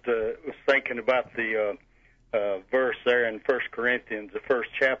 I was thinking about the verse there in 1 Corinthians, the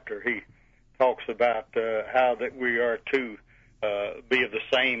first chapter. He talks about how that we are to be of the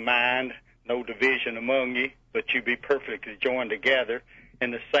same mind, no division among you, but you be perfectly joined together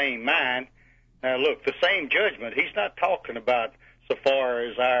in the same mind. Now, look, the same judgment, he's not talking about so far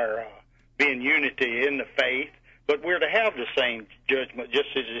as our being unity in the faith, but we're to have the same judgment, just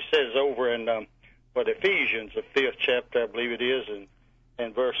as it says over in Ephesians, the 5th chapter, I believe it is,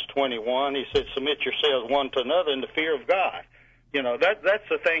 in verse 21. He said, submit yourselves one to another in the fear of God. That's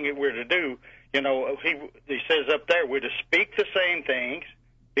the thing that we're to do. He says up there, we're to speak the same things,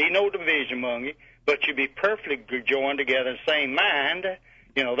 be no division among you, but you be perfectly joined together in the same mind.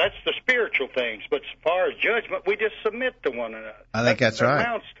 That's the spiritual things. But as far as judgment, we just submit to one another. I think that's right.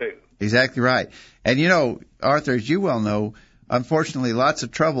 Amounts to. Exactly right. And Arthur, as you well know, unfortunately, lots of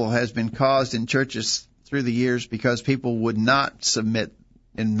trouble has been caused in churches through the years because people would not submit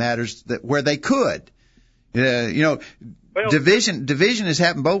in matters that where they could. Division has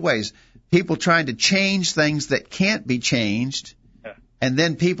happened both ways. People trying to change things that can't be changed, and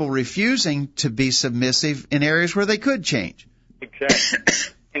then people refusing to be submissive in areas where they could change.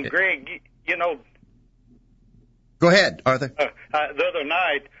 Exactly. And Greg, Go ahead, Arthur. The other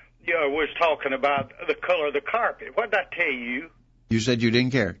night, was talking about the color of the carpet. What did I tell you? You said you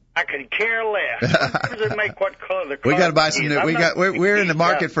didn't care. I could care less. What does it make what color the carpet We got to buy some new. We're in the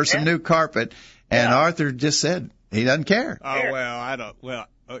market for some yeah. new carpet, and Arthur just said he doesn't care. Oh well, I don't. Well,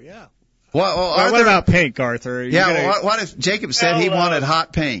 oh yeah. Well, Arthur, what about pink, Arthur? What if Jacob said he wanted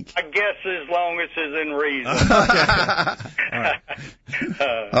hot pink? I guess as long as it's in reason.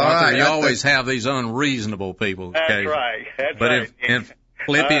 All right. You always have these unreasonable people. That's right. But in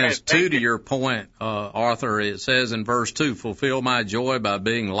Philippians 2, to your point, Arthur, it says in verse 2, fulfill my joy by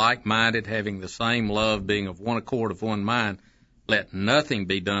being like-minded, having the same love, being of one accord, of one mind. Let nothing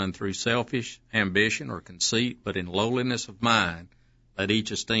be done through selfish ambition or conceit, but in lowliness of mind. Let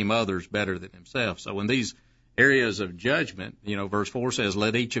each esteem others better than himself. So in these areas of judgment, verse 4 says,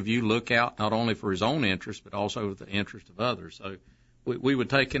 let each of you look out not only for his own interest, but also for the interest of others. So we would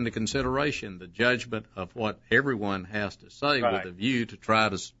take into consideration the judgment of what everyone has to say with a view to try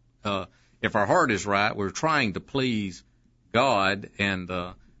to, if our heart is right, we're trying to please God, and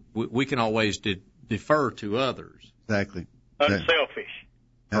we can always defer to others. Exactly. Unselfish.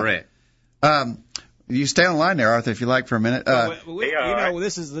 Correct. You stay online there, Arthur, if you like, for a minute.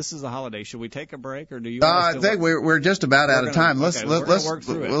 This is a holiday. Should we take a break, or do you? I think we're just about out of time. Let's just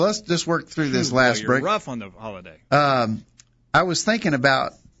work through this last break. You're rough on the holiday. I was thinking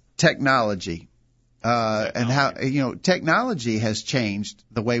about technology, and how technology has changed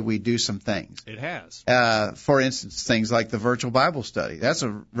the way we do some things. It has. For instance, things like the virtual Bible study. That's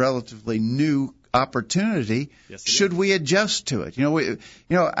a relatively new opportunity. Yes, should we adjust to it?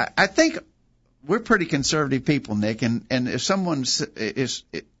 I think we're pretty conservative people, Nick, and if someone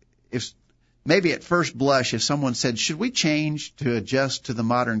if maybe at first blush, if someone said, should we change to adjust to the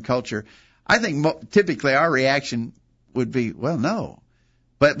modern culture, I think typically our reaction would be, well, no.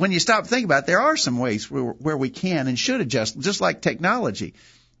 But when you stop thinking about it, there are some ways where we can and should adjust, just like technology.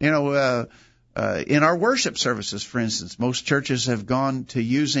 In our worship services, for instance, most churches have gone to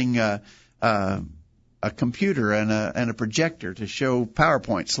using a computer and a projector to show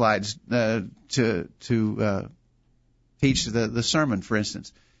PowerPoint slides to teach the sermon, for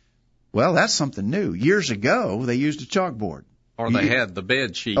instance. Well, that's something new. Years ago, they used a chalkboard. Or they had the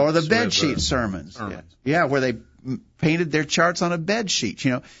bed sheets. Or the bed sheet sermons. Yeah, where they painted their charts on a bed sheet.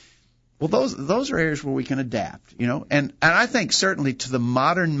 Well, those are areas where we can adapt. And I think certainly to the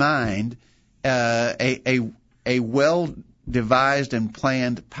modern mind, a well devised and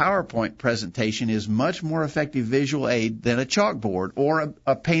planned PowerPoint presentation is much more effective visual aid than a chalkboard or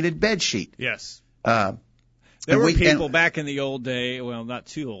a painted bed sheet. Yes. There were people back in the old day, well, not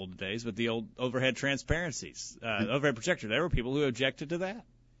too old days, but the old overhead transparencies, overhead projector. There were people who objected to that.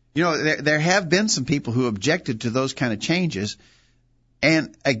 There have been some people who objected to those kind of changes.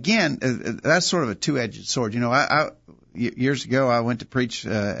 And again, that's sort of a two-edged sword. Years ago, I went to preach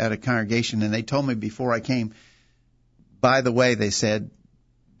at a congregation, and they told me before I came, by the way, they said,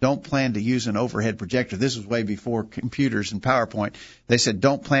 don't plan to use an overhead projector. This was way before computers and PowerPoint. They said,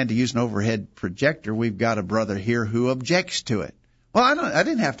 don't plan to use an overhead projector. We've got a brother here who objects to it. Well, I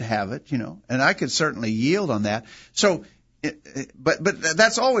didn't have to have it, and I could certainly yield on that. So, but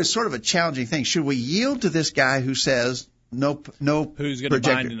that's always sort of a challenging thing. Should we yield to this guy who says no who's going to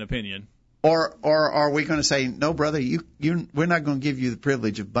bind an opinion? Or are we going to say, no, brother, we're not going to give you the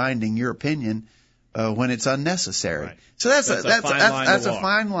privilege of binding your opinion when it's unnecessary. Right. So that's a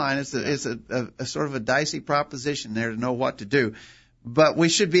fine line. It's a sort of a dicey proposition there to know what to do. But we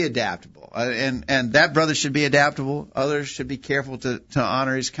should be adaptable, and that brother should be adaptable. Others should be careful to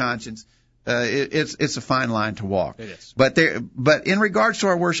honor his conscience. It's a fine line to walk. It is. But in regards to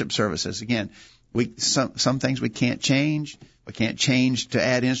our worship services, again, some things we can't change. We can't change to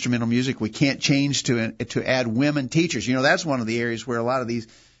add instrumental music. We can't change to add women teachers. That's one of the areas where a lot of these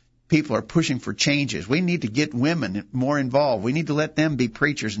people are pushing for changes. We need to get women more involved. We need to let them be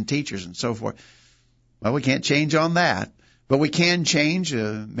preachers and teachers and so forth. Well, we can't change on that. But we can change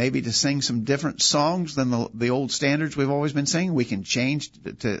maybe to sing some different songs than the old standards we've always been singing. We can change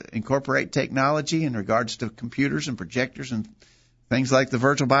to incorporate technology in regards to computers and projectors and things like the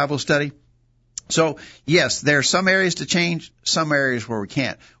virtual Bible study. So, yes, there are some areas to change, some areas where we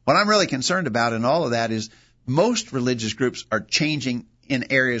can't. What I'm really concerned about in all of that is most religious groups are changing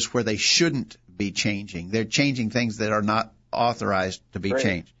in areas where they shouldn't be changing. They're changing things that are not authorized to be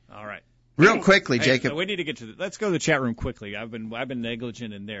changed. All right. Real quickly, Jacob. We need to get to let's go to the chat room quickly. I've been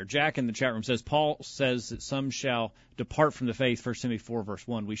negligent in there. Jack in the chat room says, Paul says that some shall depart from the faith, 1 Timothy 4, verse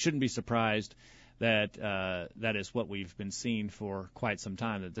 1. We shouldn't be surprised that that is what we've been seeing for quite some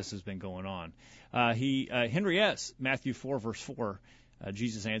time, that this has been going on. Henry S., Matthew 4, verse 4,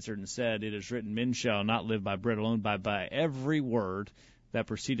 Jesus answered and said, it is written, men shall not live by bread alone, but by every word that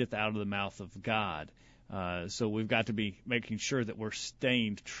proceedeth out of the mouth of God. So we've got to be making sure that we're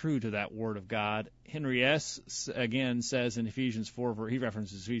staying true to that word of God. Henry S. again says in Ephesians 4, he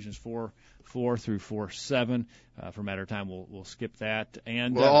references Ephesians 4 through 4:7. For matter of time, we'll skip that.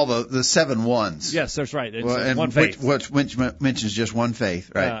 And all the 7 ones. Yes, that's right. It's one faith. Which mentions just one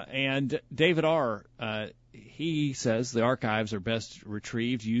faith, right? And David R. He says the archives are best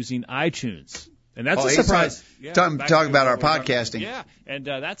retrieved using iTunes. And that's a surprise. Talk about our podcasting. Yeah, and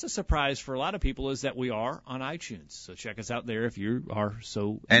that's a surprise for a lot of people is that we are on iTunes. So check us out there if you are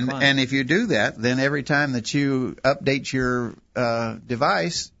so inclined. And if you do that, then every time that you update your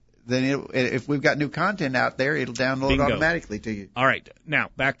device, then if we've got new content out there, it'll download automatically to you. All right. Now,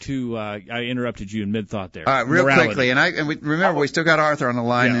 back to I interrupted you in mid-thought there. All right, real quickly. And remember, we still got Arthur on the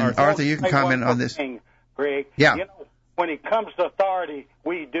line. Yeah, and Arthur, you can comment on this. Greg. Yeah. You know, when it comes to authority,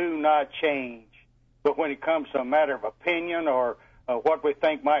 we do not change. But when it comes to a matter of opinion or what we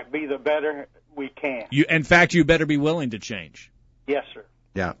think might be the better, we can. In fact, you better be willing to change. Yes, sir.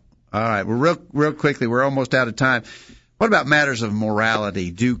 Yeah. All right. Well, real quickly, we're almost out of time. What about matters of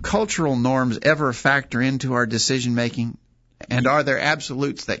morality? Do cultural norms ever factor into our decision-making? And are there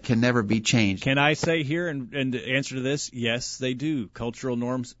absolutes that can never be changed? Can I say here, and the answer to this, yes, they do. Cultural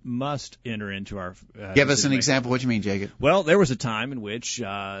norms must enter into our Give us an example. What do you mean, Jacob? Well, there was a time in which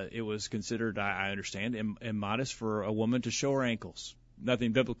it was considered, I understand, immodest for a woman to show her ankles.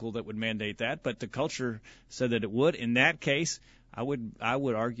 Nothing biblical that would mandate that, but the culture said that it would. In that case, I would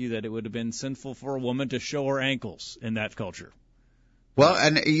argue that it would have been sinful for a woman to show her ankles in that culture. Well,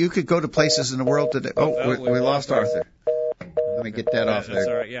 and you could go to places in the world today. We lost Arthur. Let me get that off there. That's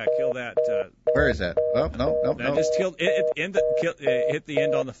all right. Yeah, kill that. Where is that? Oh, no. Just hit the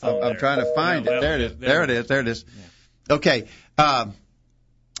end on the phone. I'm trying to find it. There it is. Yeah. Okay.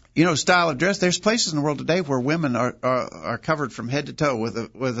 Style of dress. There's places in the world today where women are covered from head to toe with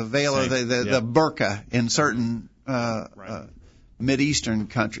a veil or the burqa in certain Mideastern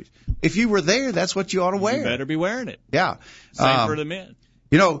countries. If you were there, that's what you ought to wear. You better be wearing it. Yeah. Same for the men.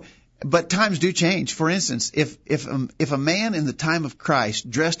 But times do change. For instance, if a man in the time of Christ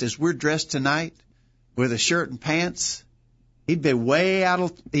dressed as we're dressed tonight, with a shirt and pants, he'd been out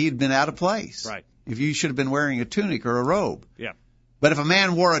of place. Right. If you should have been wearing a tunic or a robe. Yeah. But if a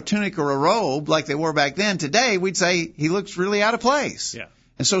man wore a tunic or a robe like they wore back then, today we'd say he looks really out of place. Yeah.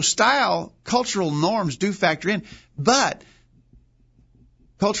 And so cultural norms do factor in, but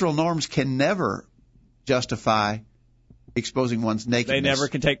cultural norms can never justify exposing one's nakedness. They never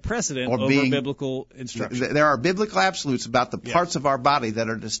can take precedent over biblical instruction. There are biblical absolutes about the parts of our body that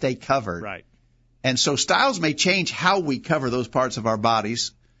are to stay covered. Right. And so styles may change how we cover those parts of our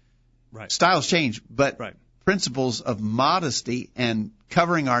bodies. Right. Styles change, but principles of modesty and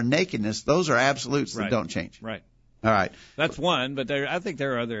covering our nakedness, those are absolutes that don't change. Right. All right. That's one, but I think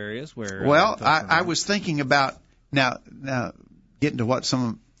there are other areas where... Well, I was thinking about, now getting to what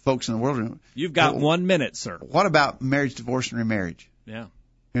some folks in the world are... You've got 1 minute, sir. What about marriage, divorce, and remarriage? Yeah.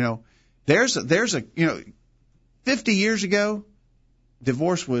 There's a 50 years ago,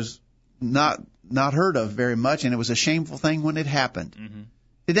 divorce was not heard of very much, and it was a shameful thing when it happened. Mm-hmm.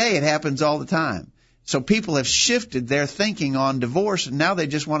 Today it happens all the time. So people have shifted their thinking on divorce, and now they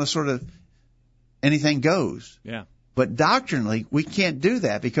just want to sort of anything goes. Yeah. But doctrinally, we can't do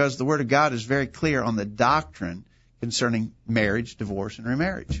that because the Word of God is very clear on the doctrine concerning marriage, divorce, and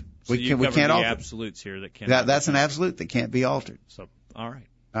remarriage. So we can't alter absolutes here that can't. That's an absolute that can't be altered. So, all right.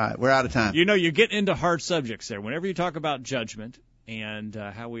 All right, we're out of time. You get into hard subjects there. Whenever you talk about judgment and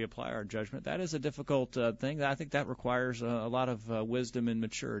how we apply our judgment, that is a difficult thing. I think that requires a lot of wisdom and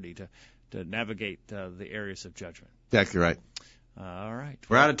maturity to navigate the areas of judgment. Exactly right. All right.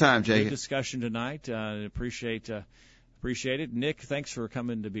 We're out of time, Jake. Good discussion tonight. Appreciate it. Nick, thanks for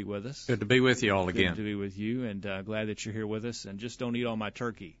coming to be with us. Good to be with you all again. Good to be with you, and glad that you're here with us. And just don't eat all my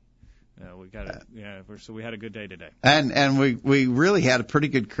turkey. So we had a good day today. And we really had a pretty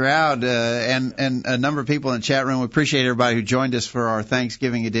good crowd and a number of people in the chat room. We appreciate everybody who joined us for our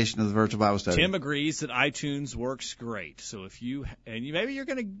Thanksgiving edition of the Virtual Bible Study. Tim agrees that iTunes works great. So if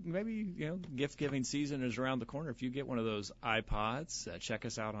gift giving season is around the corner. If you get one of those iPods, check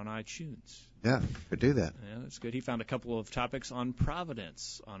us out on iTunes. Yeah, could do that. Yeah, that's good. He found a couple of topics on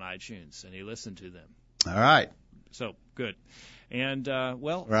providence on iTunes, and he listened to them. All right. So, good. And,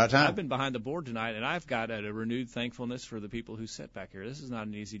 well, I've been behind the board tonight, and I've got a renewed thankfulness for the people who sit back here. This is not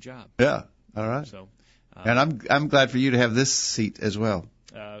an easy job. Yeah. All right. So, and I'm glad for you to have this seat as well.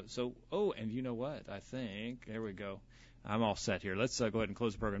 And you know what? I think, there we go. I'm all set here. Let's go ahead and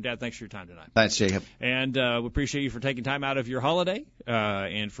close the program. Dad, thanks for your time tonight. Thanks, Jacob. And we appreciate you for taking time out of your holiday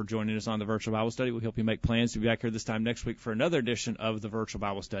and for joining us on the Virtual Bible Study. We hope you make plans to be back here this time next week for another edition of the Virtual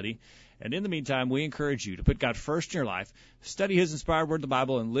Bible Study. And in the meantime, we encourage you to put God first in your life, study His inspired word, the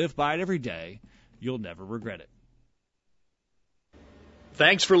Bible, and live by it every day. You'll never regret it.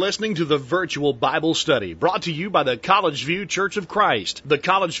 Thanks for listening to the Virtual Bible Study, brought to you by the College View Church of Christ. The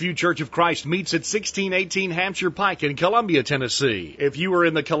College View Church of Christ meets at 1618 Hampshire Pike in Columbia, Tennessee. If you are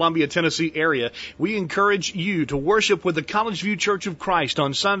in the Columbia, Tennessee area, we encourage you to worship with the College View Church of Christ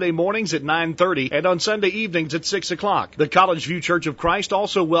on Sunday mornings at 9:30 and on Sunday evenings at 6 o'clock. The College View Church of Christ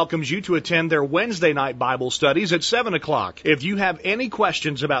also welcomes you to attend their Wednesday night Bible studies at 7 o'clock. If you have any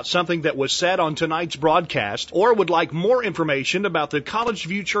questions about something that was said on tonight's broadcast or would like more information about the College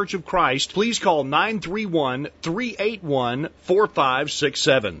View Church of Christ, please call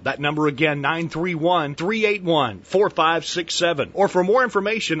 931-381-4567. That number again, 931-381-4567. Or for more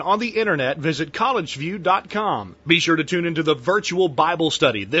information on the internet, visit collegeview.com. Be sure to tune into the Virtual Bible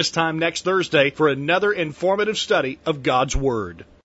Study this time next Thursday for another informative study of God's Word.